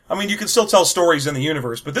enough. I mean, you can still tell stories in the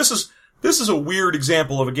universe, but this is a weird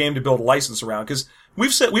example of a game to build a license around, because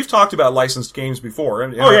we've talked about licensed games before.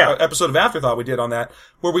 In our episode of Afterthought we did on that,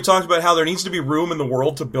 where we talked about how there needs to be room in the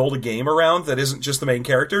world to build a game around that isn't just the main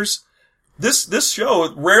characters. This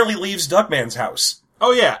show rarely leaves Duckman's house.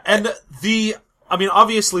 Oh yeah, and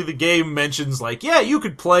obviously the game mentions, like, yeah, you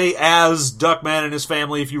could play as Duckman and his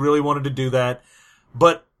family if you really wanted to do that,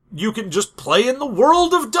 but you can just play in the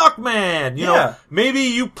world of Duckman. You know, maybe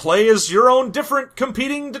you play as your own different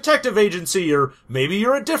competing detective agency, or maybe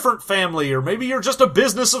you're a different family, or maybe you're just a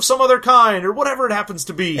business of some other kind, or whatever it happens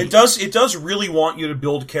to be. It does really want you to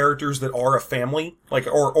build characters that are a family, like,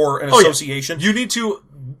 or an association. Yeah. You need to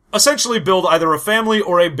essentially build either a family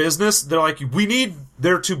or a business. They're like, we need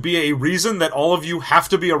there to be a reason that all of you have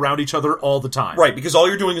to be around each other all the time. Right, because all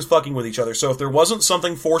you're doing is fucking with each other. So if there wasn't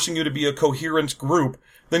something forcing you to be a coherent group,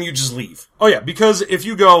 then you just leave. Oh yeah, because if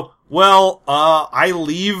you go, well, I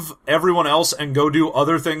leave everyone else and go do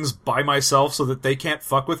other things by myself so that they can't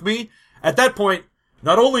fuck with me, at that point,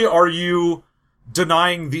 not only are you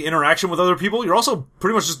denying the interaction with other people, you're also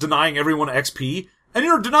pretty much just denying everyone XP, and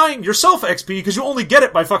you're denying yourself XP because you only get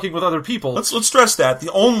it by fucking with other people. Let's stress that.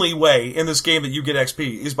 The only way in this game that you get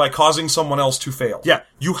XP is by causing someone else to fail. Yeah,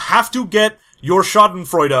 you have to get your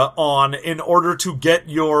Schadenfreude on in order to get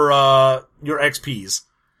your XPs.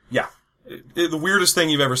 Yeah. The weirdest thing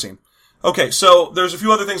you've ever seen. Okay, so there's a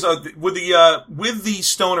few other things. With the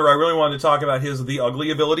Stoner, I really wanted to talk about the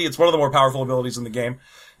ugly ability. It's one of the more powerful abilities in the game.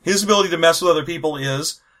 His ability to mess with other people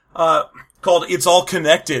is called It's All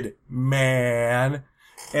Connected, man.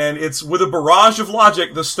 And it's with a barrage of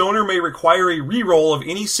logic, the Stoner may require a reroll of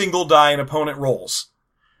any single die an opponent rolls.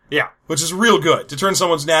 Yeah. Which is real good. To turn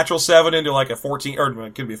someone's natural 7 into like a 14, or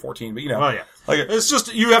it could be a 14, but you know. Oh yeah. It's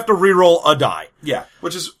just, you have to reroll a die. Yeah.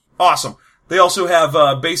 Which is awesome. They also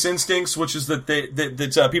have base instincts, which is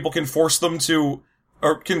that people can force them to,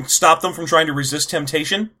 or can stop them from trying to resist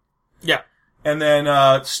temptation. Yeah. And then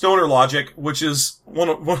Stoner logic, which is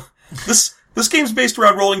this game's based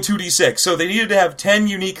around rolling 2d6, so they needed to have 10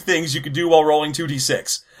 unique things you could do while rolling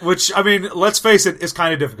 2d6. Which, let's face it, is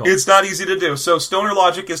kind of difficult. It's not easy to do. So Stoner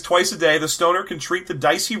logic is twice a day, the Stoner can treat the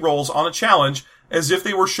dice he rolls on a challenge as if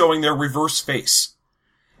they were showing their reverse face.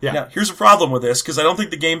 Yeah. Now, here's a problem with this, because I don't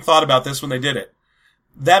think the game thought about this when they did it.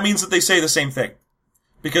 That means that they say the same thing.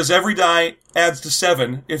 Because every die adds to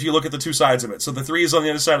 7 if you look at the two sides of it. So the 3 is on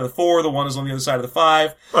the other side of the 4, the 1 is on the other side of the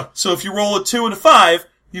 5. Huh. So if you roll a 2 and a 5,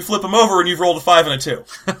 you flip them over and you've rolled a 5 and a 2.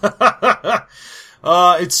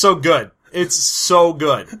 It's so good. It's so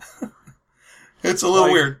good. It's a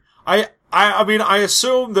little weird. I mean, I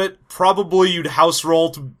assume that probably you'd house rule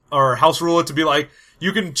it to be like,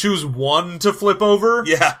 you can choose one to flip over.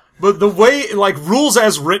 Yeah. But the way, like, rules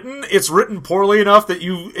as written, it's written poorly enough that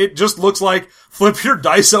it just looks like flip your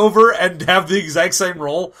dice over and have the exact same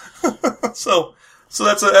roll. So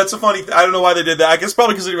that's a funny, I don't know why they did that. I guess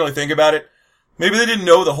probably because they didn't really think about it. Maybe they didn't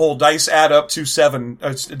know the whole dice add up to 7,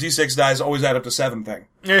 D6 dice always add up to 7 thing.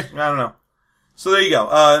 I don't know. So there you go.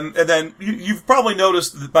 And then you've probably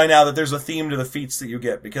noticed by now that there's a theme to the feats that you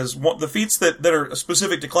get, because the feats that are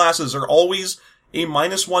specific to classes are always a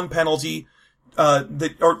 -1 penalty,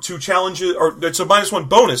 to challenges, or it's a -1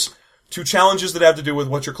 bonus to challenges that have to do with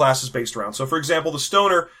what your class is based around. So for example, the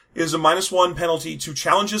stoner is a -1 penalty to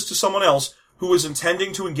challenges to someone else who is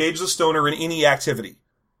intending to engage the stoner in any activity.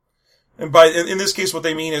 And in this case, what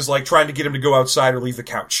they mean is like trying to get him to go outside or leave the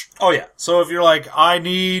couch. Oh yeah. So if you're like, I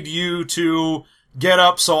need you to get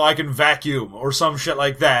up so I can vacuum or some shit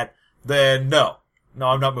like that, then no,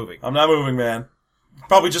 I'm not moving. I'm not moving, man.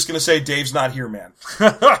 Probably just gonna say, Dave's not here, man.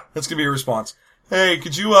 That's gonna be your response. Hey,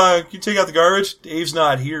 could you take out the garbage? Dave's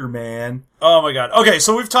not here, man. Oh my god. Okay,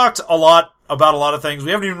 so we've talked a lot about a lot of things.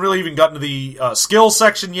 We haven't even gotten to the skills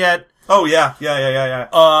section yet. Oh yeah.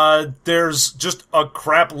 There's just a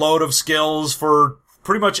crap load of skills for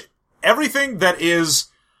pretty much everything that is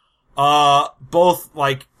both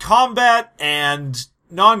like combat and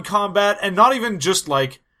non-combat, and not even just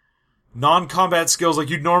like non-combat skills like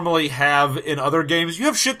you'd normally have in other games. You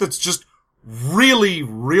have shit that's just really,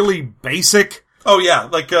 really basic. Oh yeah,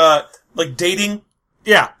 like dating.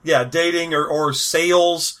 Yeah. Yeah, dating or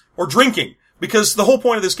sales or drinking. Because the whole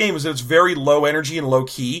point of this game is that it's very low energy and low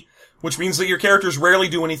key, which means that your characters rarely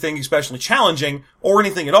do anything especially challenging or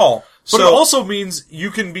anything at all. But it also means you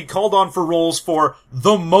can be called on for roles for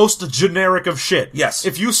the most generic of shit. Yes.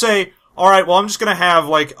 If you say, alright, well I'm just gonna have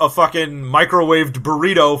like a fucking microwaved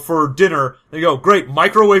burrito for dinner, they go, great,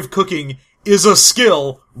 microwave cooking is a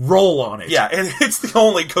skill, roll on it. Yeah, and it's the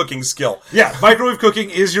only cooking skill. Yeah, microwave cooking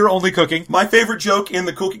is your only cooking. My favorite joke in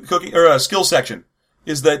the cooking or skill section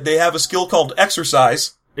is that they have a skill called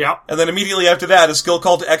exercise. Yeah. And then immediately after that, a skill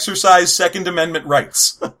called exercise Second Amendment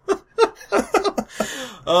rights.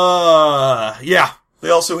 Yeah. They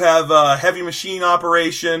also have heavy machine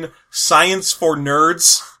operation, science for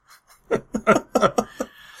nerds.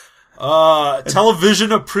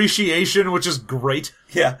 Television appreciation, which is great.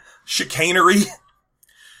 Yeah. Chicanery.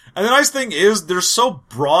 And the nice thing is, they're so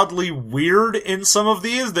broadly weird in some of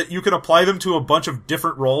these that you can apply them to a bunch of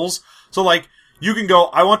different roles. So like, you can go,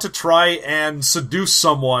 I want to try and seduce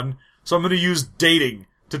someone, so I'm gonna use dating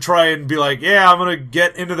to try and be like, yeah, I'm gonna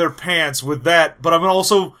get into their pants with that, but I'm gonna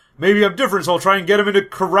also, maybe I'm different, so I'll try and get them into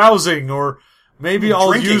carousing, or maybe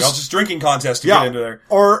I'll use drinking contest to get into there.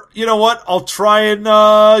 Or, you know what, I'll try and,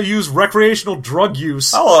 use recreational drug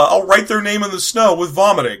use. I'll write their name in the snow with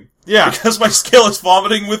vomiting. Yeah. Because my skill is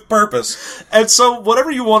vomiting with purpose. And so,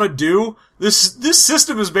 whatever you want to do, this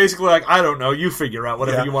system is basically like, I don't know, you figure out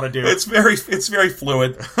whatever you want to do. It's very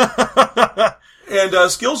fluid.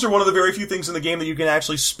 And skills are one of the very few things in the game that you can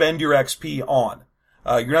actually spend your XP on.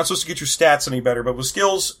 You're not supposed to get your stats any better, but with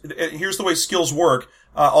skills, here's the way skills work.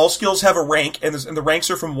 All skills have a rank, and the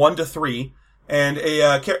ranks are from 1 to 3, and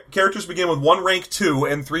characters begin with 1 rank 2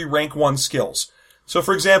 and 3 rank 1 skills. So,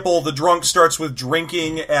 for example, the drunk starts with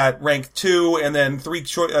drinking at rank 2, and then 3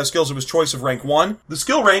 skills of his choice of rank 1. The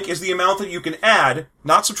skill rank is the amount that you can add,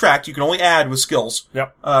 not subtract, you can only add with skills,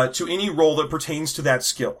 to any role that pertains to that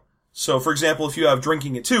skill. So, for example, if you have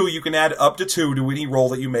drinking at 2, you can add up to 2 to any roll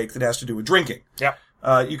that you make that has to do with drinking. Yeah.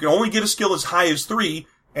 You can only get a skill as high as 3,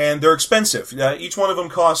 and they're expensive. Each one of them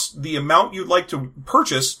costs the amount you'd like to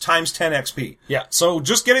purchase times 10 XP. Yeah, so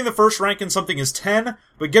just getting the first rank in something is 10,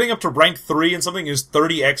 but getting up to rank 3 in something is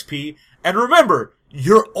 30 XP. And remember,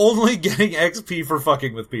 you're only getting XP for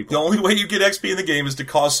fucking with people. The only way you get XP in the game is to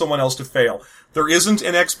cause someone else to fail. There isn't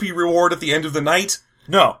an XP reward at the end of the night.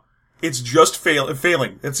 No. It's just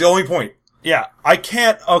failing. That's the only point. Yeah, I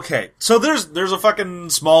can't, okay. So there's a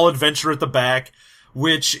fucking small adventure at the back,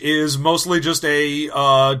 which is mostly just a,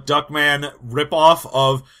 Duckman ripoff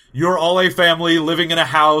of, you're all a family living in a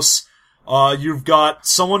house, you've got,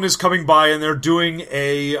 someone is coming by and they're doing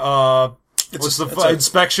a, What's the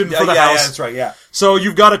inspection for the yeah, house? Yeah, that's right, yeah. So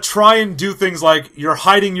you've got to try and do things like you're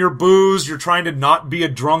hiding your booze, you're trying to not be a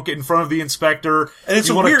drunk in front of the inspector, and it's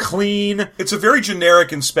you want to clean. It's a very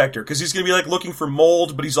generic inspector, because he's going to be like looking for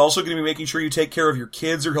mold, but he's also going to be making sure you take care of your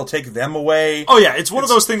kids or he'll take them away. Oh yeah, it's one of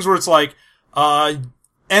those things where it's like,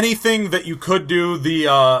 anything that you could do,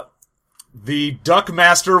 the Duck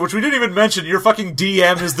Master, which we didn't even mention, your fucking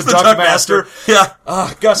DM is the Duck Master. Yeah.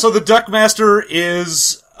 God, so the Duck Master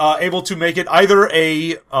is able to make it either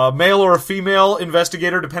a male or a female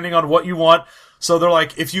investigator, depending on what you want. So they're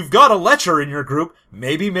like, if you've got a lecher in your group,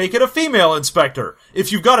 maybe make it a female inspector.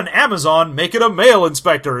 If you've got an Amazon, make it a male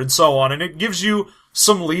inspector, and so on. And it gives you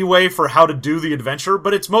some leeway for how to do the adventure,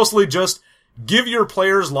 but it's mostly just give your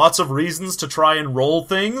players lots of reasons to try and roll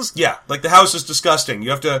things. Yeah, like the house is disgusting. You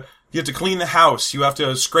have to clean the house. You have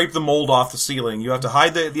to scrape the mold off the ceiling. You have to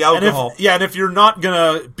hide the alcohol. And if you're not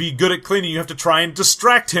gonna be good at cleaning, you have to try and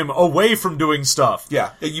distract him away from doing stuff.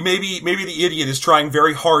 Yeah, maybe the idiot is trying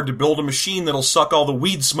very hard to build a machine that'll suck all the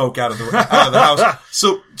weed smoke out of the house.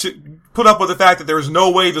 So to put up with the fact that there is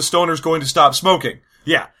no way the stoner's going to stop smoking.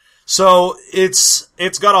 Yeah. So it's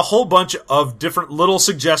got a whole bunch of different little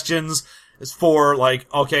suggestions. It's for,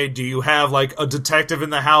 like, okay, do you have, like, a detective in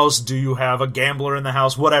the house? Do you have a gambler in the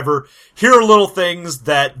house? Whatever. Here are little things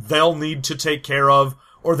that they'll need to take care of,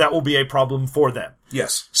 or that will be a problem for them.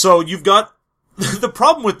 Yes. So you've got... the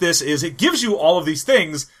problem with this is it gives you all of these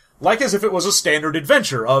things, like as if it was a standard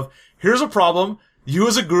adventure of, here's a problem, you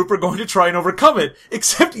as a group are going to try and overcome it.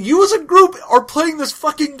 Except you as a group are playing this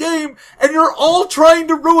fucking game, and you're all trying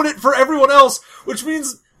to ruin it for everyone else, which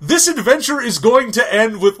means... this adventure is going to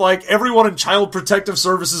end with, like, everyone in Child Protective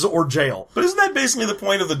Services or jail. But isn't that basically the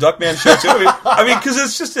point of the Duckman show, too? I mean, because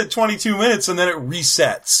it's just at 22 minutes and then it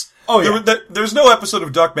resets. Oh, yeah. There's no episode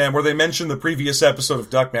of Duckman where they mention the previous episode of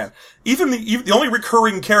Duckman. Even the only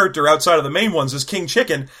recurring character outside of the main ones is King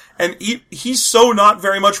Chicken, and he's so not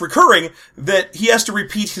very much recurring that he has to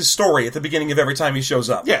repeat his story at the beginning of every time he shows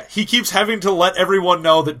up. Yeah, he keeps having to let everyone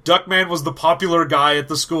know that Duckman was the popular guy at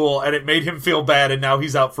the school, and it made him feel bad, and now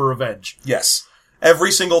he's out for revenge. Yes.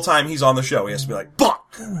 Every single time he's on the show, he has to be like,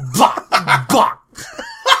 "Buck! Buck! Buck!"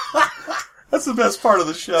 That's the best part of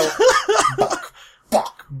the show. Buck!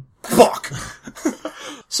 Buck! Buck!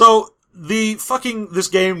 So, this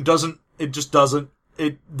game just doesn't,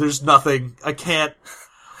 there's nothing, I can't.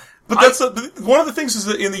 But one of the things is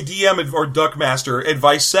that in the DM or Duckmaster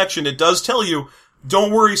advice section, it does tell you,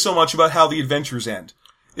 don't worry so much about how the adventures end.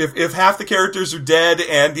 If half the characters are dead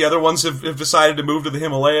and the other ones have decided to move to the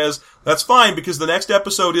Himalayas, that's fine because the next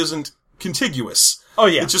episode isn't contiguous. Oh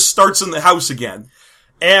yeah. It just starts in the house again.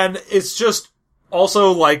 And it's just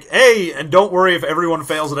also like, hey, and don't worry if everyone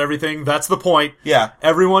fails at everything. That's the point. Yeah.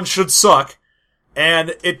 Everyone should suck.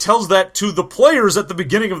 And it tells that to the players at the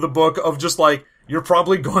beginning of the book of just like, you're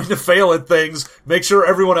probably going to fail at things. Make sure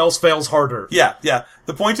everyone else fails harder. Yeah, yeah.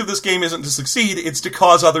 The point of this game isn't to succeed, it's to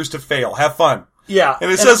cause others to fail. Have fun. Yeah.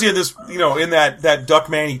 And it says in this, in that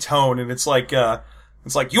Duckman-y tone, and it's like,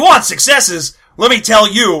 you want successes? Let me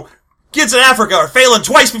tell you, kids in Africa are failing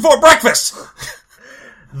twice before breakfast!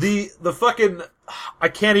 The fucking, I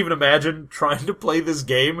can't even imagine trying to play this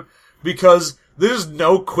game, because there's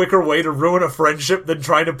no quicker way to ruin a friendship than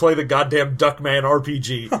trying to play the goddamn Duckman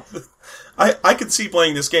RPG. I could see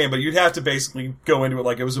playing this game, but you'd have to basically go into it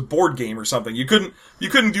like it was a board game or something. You couldn't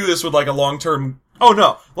do this with like a long-term... Oh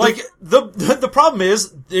no. Like, the problem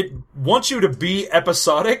is, it wants you to be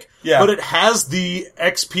episodic, yeah. But it has the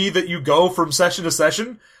XP that you go from session to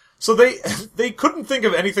session. So they couldn't think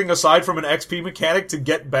of anything aside from an XP mechanic to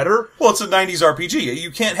get better. Well, it's a 90s RPG.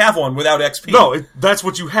 You can't have one without XP. No, that's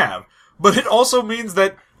what you have. But it also means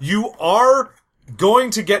that you are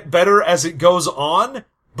going to get better as it goes on,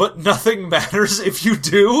 but nothing matters if you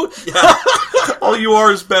do. Yeah. All you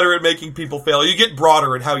are is better at making people fail. You get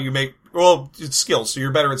broader at how you make... Well, it's skills, so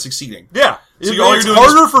you're better at succeeding. Yeah. So it's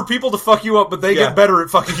harder for people to fuck you up, but they get better at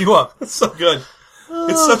fucking you up. That's so good.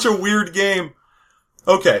 It's such a weird game.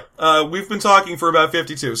 Okay, we've been talking for about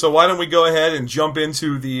 52, so why don't we go ahead and jump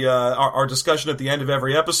into the our discussion at the end of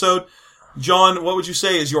every episode. John, what would you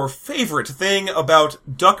say is your favorite thing about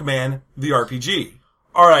Duckman, the RPG?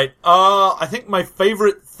 Alright, I think my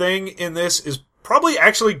favorite thing in this is probably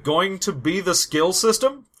actually going to be the skill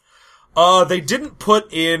system. They didn't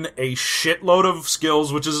put in a shitload of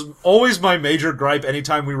skills, which is always my major gripe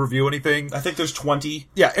anytime we review anything. I think there's 20.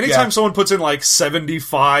 Yeah, anytime someone puts in like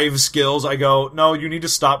 75 skills, I go, no, you need to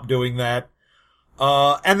stop doing that.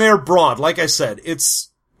 And they're broad. Like I said, it's,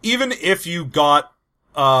 even if you got,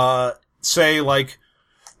 say like,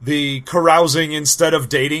 the carousing instead of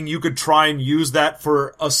dating. You could try and use that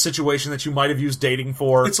for a situation that you might have used dating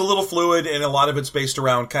for. It's a little fluid, and a lot of it's based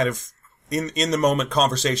around kind of in the moment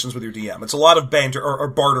conversations with your DM. It's a lot of banter or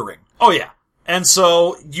bartering. Oh yeah. And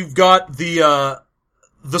so you've got the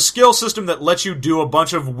skill system that lets you do a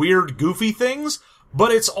bunch of weird, goofy things,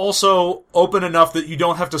 but it's also open enough that you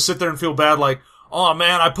don't have to sit there and feel bad like, oh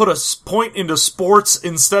man, I put a point into sports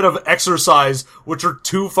instead of exercise, which are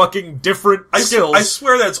two fucking different skills. I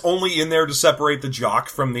swear that's only in there to separate the jock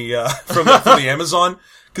from the from the Amazon.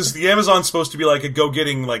 Because the Amazon's supposed to be like a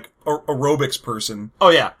go-getting, like, aerobics person.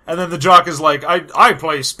 Oh yeah. And then the jock is like, I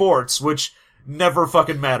play sports, which never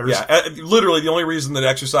fucking matters. Yeah, literally the only reason that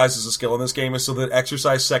exercise is a skill in this game is so that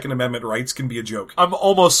exercise Second Amendment rights can be a joke. I'm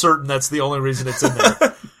almost certain that's the only reason it's in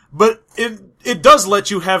there. But it does let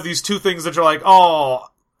you have these two things that you're like, oh,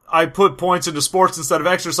 I put points into sports instead of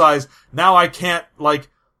exercise. Now I can't, like,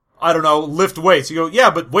 I don't know, lift weights. You go, yeah,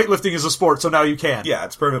 but weightlifting is a sport, so now you can. Yeah,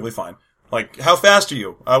 it's perfectly fine. Like, how fast are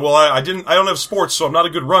you? Well, I don't have sports, so I'm not a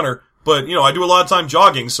good runner. But, you know, I do a lot of time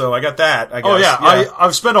jogging, so I got that, I guess. Oh, yeah.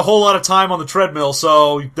 I've spent a whole lot of time on the treadmill,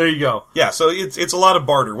 so there you go. Yeah, so it's a lot of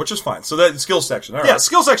barter, which is fine. So that skill section, all right. Yeah,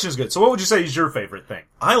 skill section is good. So what would you say is your favorite thing?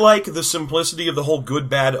 I like the simplicity of the whole good,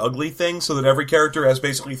 bad, ugly thing, so that every character has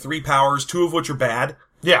basically 3 powers, 2 of which are bad.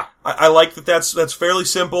 Yeah. I like that's fairly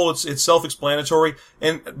simple, it's self-explanatory,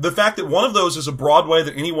 and the fact that one of those is a broad way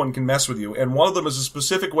that anyone can mess with you, and one of them is a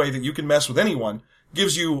specific way that you can mess with anyone,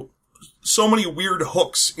 gives you so many weird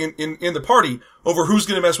hooks in the party over who's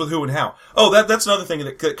gonna mess with who and how. Oh, that's another thing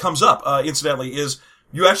that comes up, incidentally, is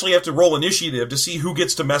you actually have to roll initiative to see who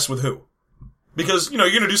gets to mess with who. Because, you know,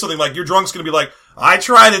 you're gonna do something like, your drunk's gonna be like, I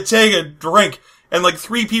tried to take a drink, and like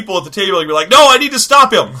 3 people at the table are gonna be like, no, I need to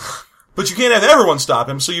stop him! But you can't have everyone stop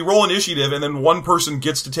him, so you roll initiative, and then one person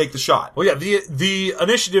gets to take the shot. Well, yeah, the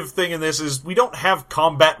initiative thing in this is we don't have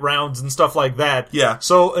combat rounds and stuff like that. Yeah.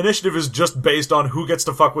 So initiative is just based on who gets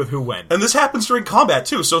to fuck with who when. And this happens during combat,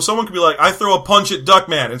 too. So someone could be like, I throw a punch at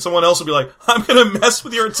Duckman, and someone else will be like, I'm gonna mess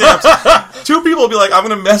with your attempt. 2 people will be like, I'm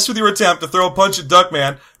gonna mess with your attempt to throw a punch at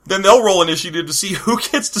Duckman. Then they'll roll initiative to see who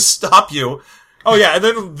gets to stop you. Oh yeah, and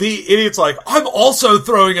then the idiot's like, I'm also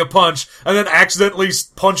throwing a punch, and then accidentally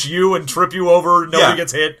punch you and trip you over, nobody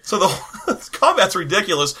gets hit. So the combat's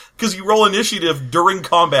ridiculous, because you roll initiative during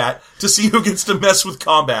combat to see who gets to mess with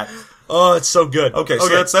combat. Oh, it's so good. Okay,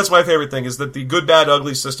 so that's my favorite thing, is that the good, bad,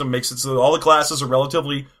 ugly system makes it so that all the classes are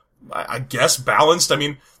relatively, I guess, balanced. I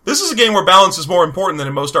mean, this is a game where balance is more important than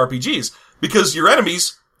in most RPGs, because your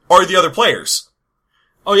enemies are the other players.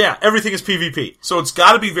 Oh yeah, everything is PvP. So it's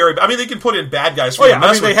gotta be very, I mean, they can put in bad guys for you to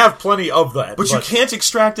mess with. They have plenty of that. But you can't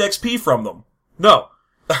extract XP from them. No.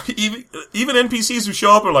 Even NPCs who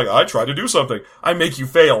show up are like, I tried to do something. I make you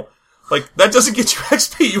fail. Like, that doesn't get you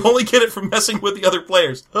XP. You only get it from messing with the other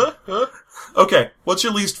players. Okay, what's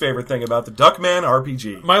your least favorite thing about the Duckman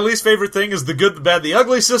RPG? My least favorite thing is the good, the bad, the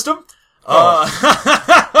ugly system.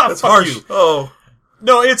 That's harsh. Oh.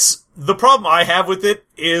 No, the problem I have with it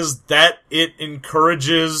is that it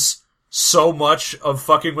encourages so much of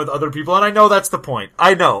fucking with other people, and I know that's the point.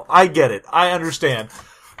 I know. I get it. I understand.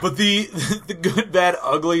 But the good, bad,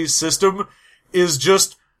 ugly system is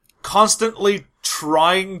just constantly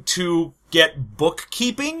trying to get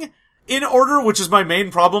bookkeeping in order, which is my main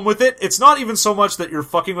problem with it. It's not even so much that you're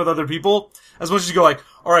fucking with other people, as much as you go like,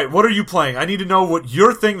 alright, what are you playing? I need to know what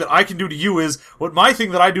your thing that I can do to you is, what my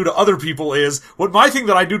thing that I do to other people is, what my thing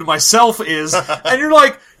that I do to myself is, and you're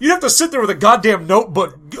like, you have to sit there with a goddamn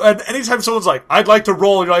notebook, and anytime someone's like, I'd like to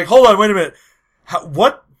roll, you're like, hold on, wait a minute.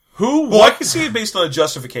 What? Who? Well, what? I can see it based on a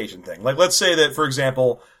justification thing. Like, let's say that, for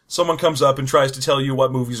example, someone comes up and tries to tell you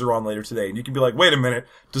what movies are on later today, and you can be like, wait a minute,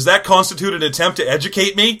 does that constitute an attempt to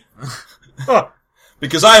educate me?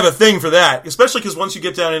 Because I have a thing for that, especially because once you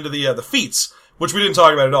get down into the feats, which we didn't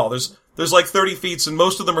talk about at all, there's like 30 feats, and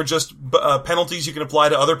most of them are just penalties you can apply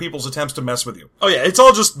to other people's attempts to mess with you. Oh yeah, it's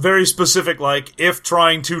all just very specific, like if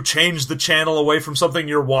trying to change the channel away from something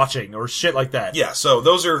you're watching, or shit like that. Yeah, so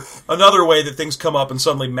those are another way that things come up and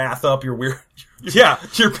suddenly math up your weird... Yeah.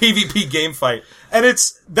 Your PvP game fight. And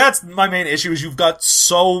that's my main issue, is you've got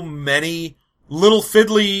so many little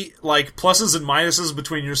fiddly, like, pluses and minuses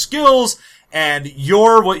between your skills, and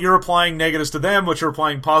what you're applying negatives to them, what you're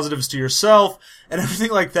applying positives to yourself, and everything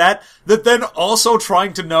like that, that then also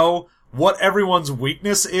trying to know what everyone's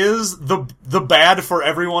weakness is, the bad for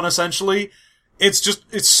everyone, essentially,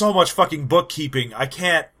 It's so much fucking bookkeeping.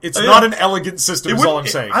 It's not an elegant system is all I'm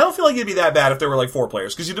saying. I don't feel like it'd be that bad if there were like 4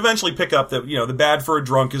 players, because you'd eventually pick up that, the bad for a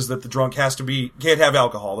drunk is that the drunk can't have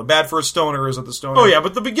alcohol. The bad for a stoner is that the stoner... Oh yeah,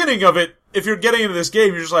 but the beginning of it, if you're getting into this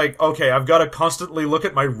game, you're just like, okay, I've got to constantly look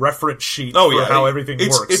at my reference sheet for how everything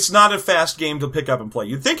works. It's not a fast game to pick up and play.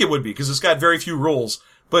 You'd think it would be, because it's got very few rules.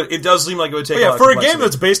 But it does seem like it would take a lot of complexity. For a game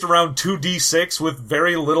that's based around 2d6 with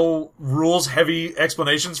very little rules-heavy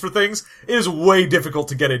explanations for things, it is way difficult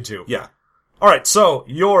to get into. Yeah. Alright, so,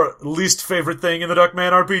 your least favorite thing in the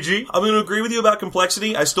Duckman RPG? I'm going to agree with you about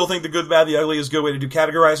complexity. I still think the good, the bad, the ugly is a good way to do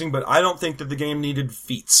categorizing, but I don't think that the game needed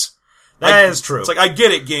feats. That is true. It's like, I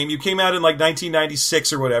get it, game. You came out in like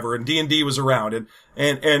 1996 or whatever, and D&D was around,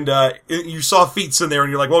 and you saw feats in there, and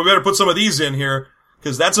you're like, well, we better put some of these in here.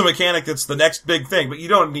 Because that's a mechanic that's the next big thing, but you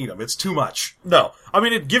don't need them. It's too much. No. I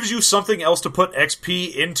mean, it gives you something else to put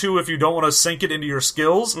XP into if you don't want to sink it into your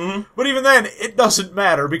skills. Mm-hmm. But even then, it doesn't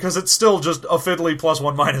matter, because it's still just a fiddly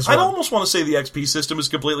 +1 -1. I'd almost want to say the XP system is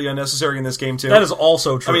completely unnecessary in this game, too. That is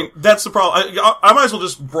also true. I mean, that's the problem. I might as well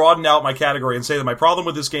just broaden out my category and say that my problem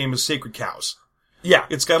with this game is sacred cows. Yeah.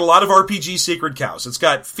 It's got a lot of RPG sacred cows. It's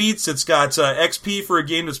got feats, it's got XP for a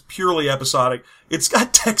game that's purely episodic. It's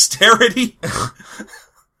got dexterity.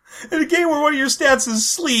 In a game where one of your stats is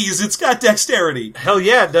sleaze, it's got dexterity. Hell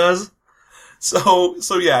yeah, it does. So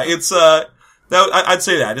yeah, it's, I'd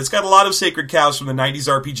say that. It's got a lot of sacred cows from the 90s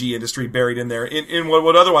RPG industry buried in there, in what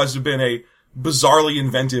would otherwise have been a bizarrely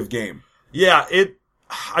inventive game. Yeah,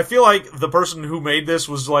 I feel like the person who made this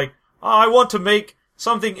was like, I want to make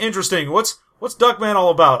something interesting. What's Duckman all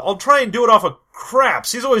about? I'll try and do it off of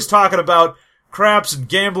craps. He's always talking about craps and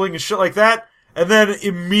gambling and shit like that. And then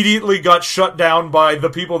immediately got shut down by the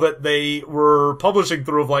people that they were publishing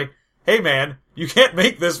through of like, hey man, you can't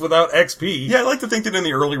make this without XP. Yeah, I like to think that in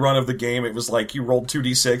the early run of the game, it was like you rolled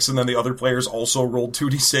 2d6 and then the other players also rolled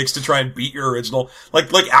 2d6 to try and beat your original, like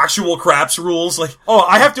actual craps rules. Like, oh,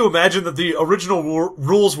 I have to imagine that the original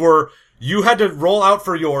rules were you had to roll out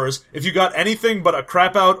for yours. If you got anything but a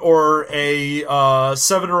crap out or a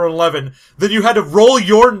 7 or 11, then you had to roll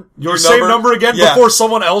your same number again before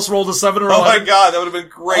someone else rolled a 7 or 11. Oh my god, that would have been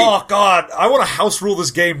great. Oh god, I want to house rule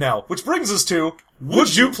this game now. Which brings us to,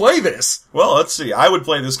 would you play this? Well, let's see. I would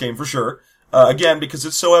play this game for sure. Again, because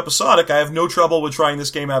it's so episodic, I have no trouble with trying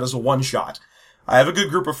this game out as a one-shot. I have a good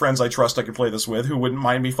group of friends I trust I could play this with who wouldn't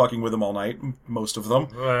mind me fucking with them all night. Most of them.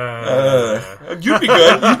 You'd be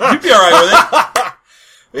good. You'd be alright with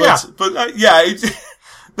it.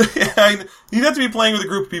 But you'd have to be playing with a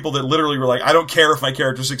group of people that literally were like, I don't care if my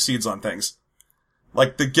character succeeds on things.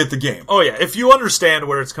 Like, get the game. Oh yeah, if you understand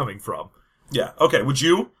where it's coming from. Yeah, okay, would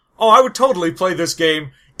you? Oh, I would totally play this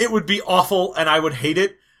game. It would be awful, and I would hate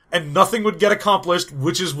it, and nothing would get accomplished,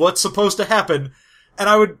 which is what's supposed to happen, and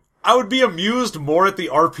I would be amused more at the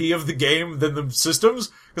RP of the game than the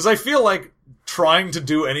systems, because I feel like trying to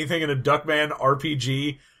do anything in a Duckman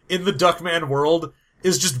RPG in the Duckman world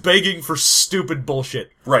is just begging for stupid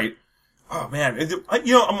bullshit. Right. Oh man,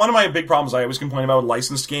 one of my big problems I always complain about with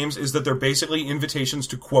licensed games is that they're basically invitations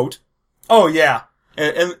to quote. Oh yeah.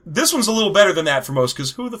 And this one's a little better than that for most,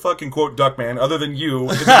 because who the fuck can quote Duckman other than you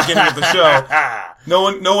at the beginning of the show? No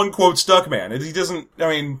one quotes Duckman. He doesn't, I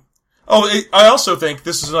mean... I also think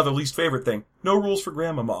this is another least favorite thing. No rules for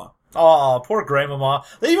Grandmama. Aw, poor Grandmama.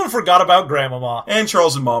 They even forgot about Grandmama. And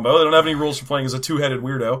Charles and Mambo. They don't have any rules for playing as a two-headed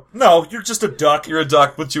weirdo. No, you're just a duck. You're a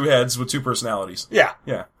duck with two heads with two personalities. Yeah.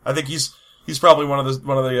 Yeah. I think he's probably one of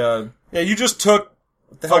the yeah, you just took...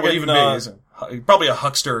 What the hell would even be? Probably a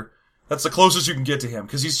huckster. That's the closest you can get to him,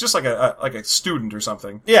 because he's just like a student or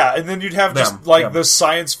something. Yeah, and then you'd have the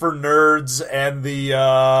science for nerds and the,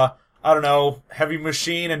 I don't know, heavy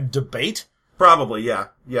machine and debate? Probably, yeah.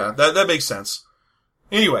 Yeah, that makes sense.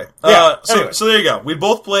 Anyway, so there you go. We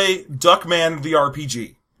both play Duckman the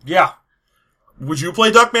RPG. Yeah. Would you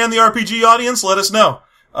play Duckman the RPG, audience? Let us know.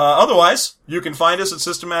 Otherwise, you can find us at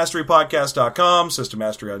SystemMasteryPodcast.com, System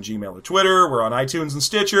Mastery on Gmail or Twitter. We're on iTunes and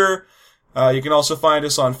Stitcher. You can also find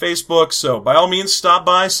us on Facebook, so by all means, stop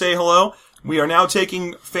by, say hello. We are now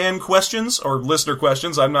taking fan questions, or listener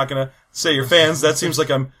questions. I'm not gonna say you're fans. That seems like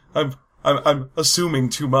I'm assuming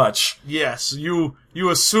too much. Yes, you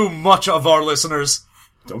assume much of our listeners.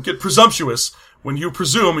 Don't get presumptuous. When you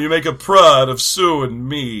presume, you make a prod of Sue and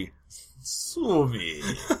me. Sue me.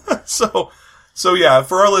 So yeah,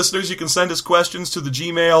 for our listeners, you can send us questions to the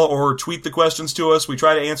Gmail or tweet the questions to us. We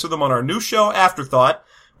try to answer them on our new show, Afterthought,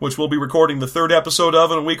 which we'll be recording the 3rd episode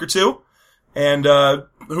of in a week or two. And,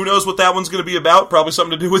 who knows what that one's gonna be about? Probably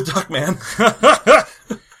something to do with Duckman.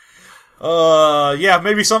 Yeah,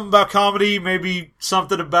 maybe something about comedy, maybe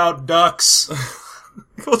something about ducks.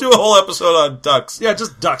 We'll do a whole episode on ducks. Yeah,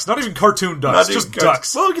 just ducks. Not even cartoon ducks, Not just even cart-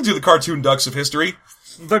 ducks. Well, we can do the cartoon ducks of history.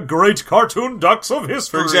 The great cartoon ducks of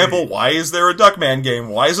history. For example, why is there a Duckman game?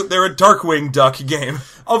 Why isn't there a Darkwing Duck game?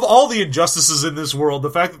 Of all the injustices in this world,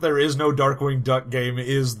 the fact that there is no Darkwing Duck game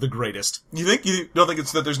is the greatest. You don't think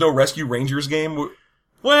it's that there's no Rescue Rangers game?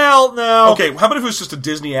 Well, no. Okay, how about if it was just a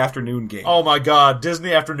Disney afternoon game? Oh my god,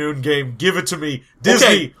 Disney afternoon game. Give it to me. Disney,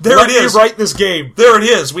 Okay, there let it is. me write this game. There it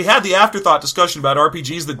is. We had the afterthought discussion about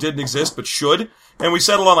RPGs that didn't exist but should, and we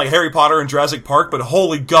settled on like Harry Potter and Jurassic Park, but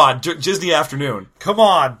holy god, Disney afternoon. Come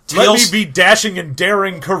on. Tales- Let me be dashing and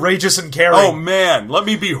daring, courageous and caring. Oh man, let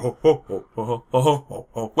me be ho ho ho ho ho ho ho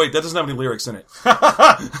ho. Wait, that doesn't have any lyrics in it.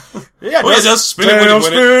 Yeah, Oh, yeah, just spin it when you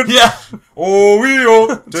win it. Tailspin. Yeah.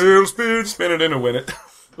 Oh, tailspin. Spin it in and win it.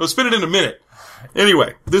 We'll spin it in a minute.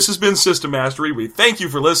 Anyway, this has been System Mastery. We thank you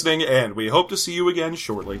for listening, and we hope to see you again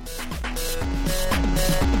shortly.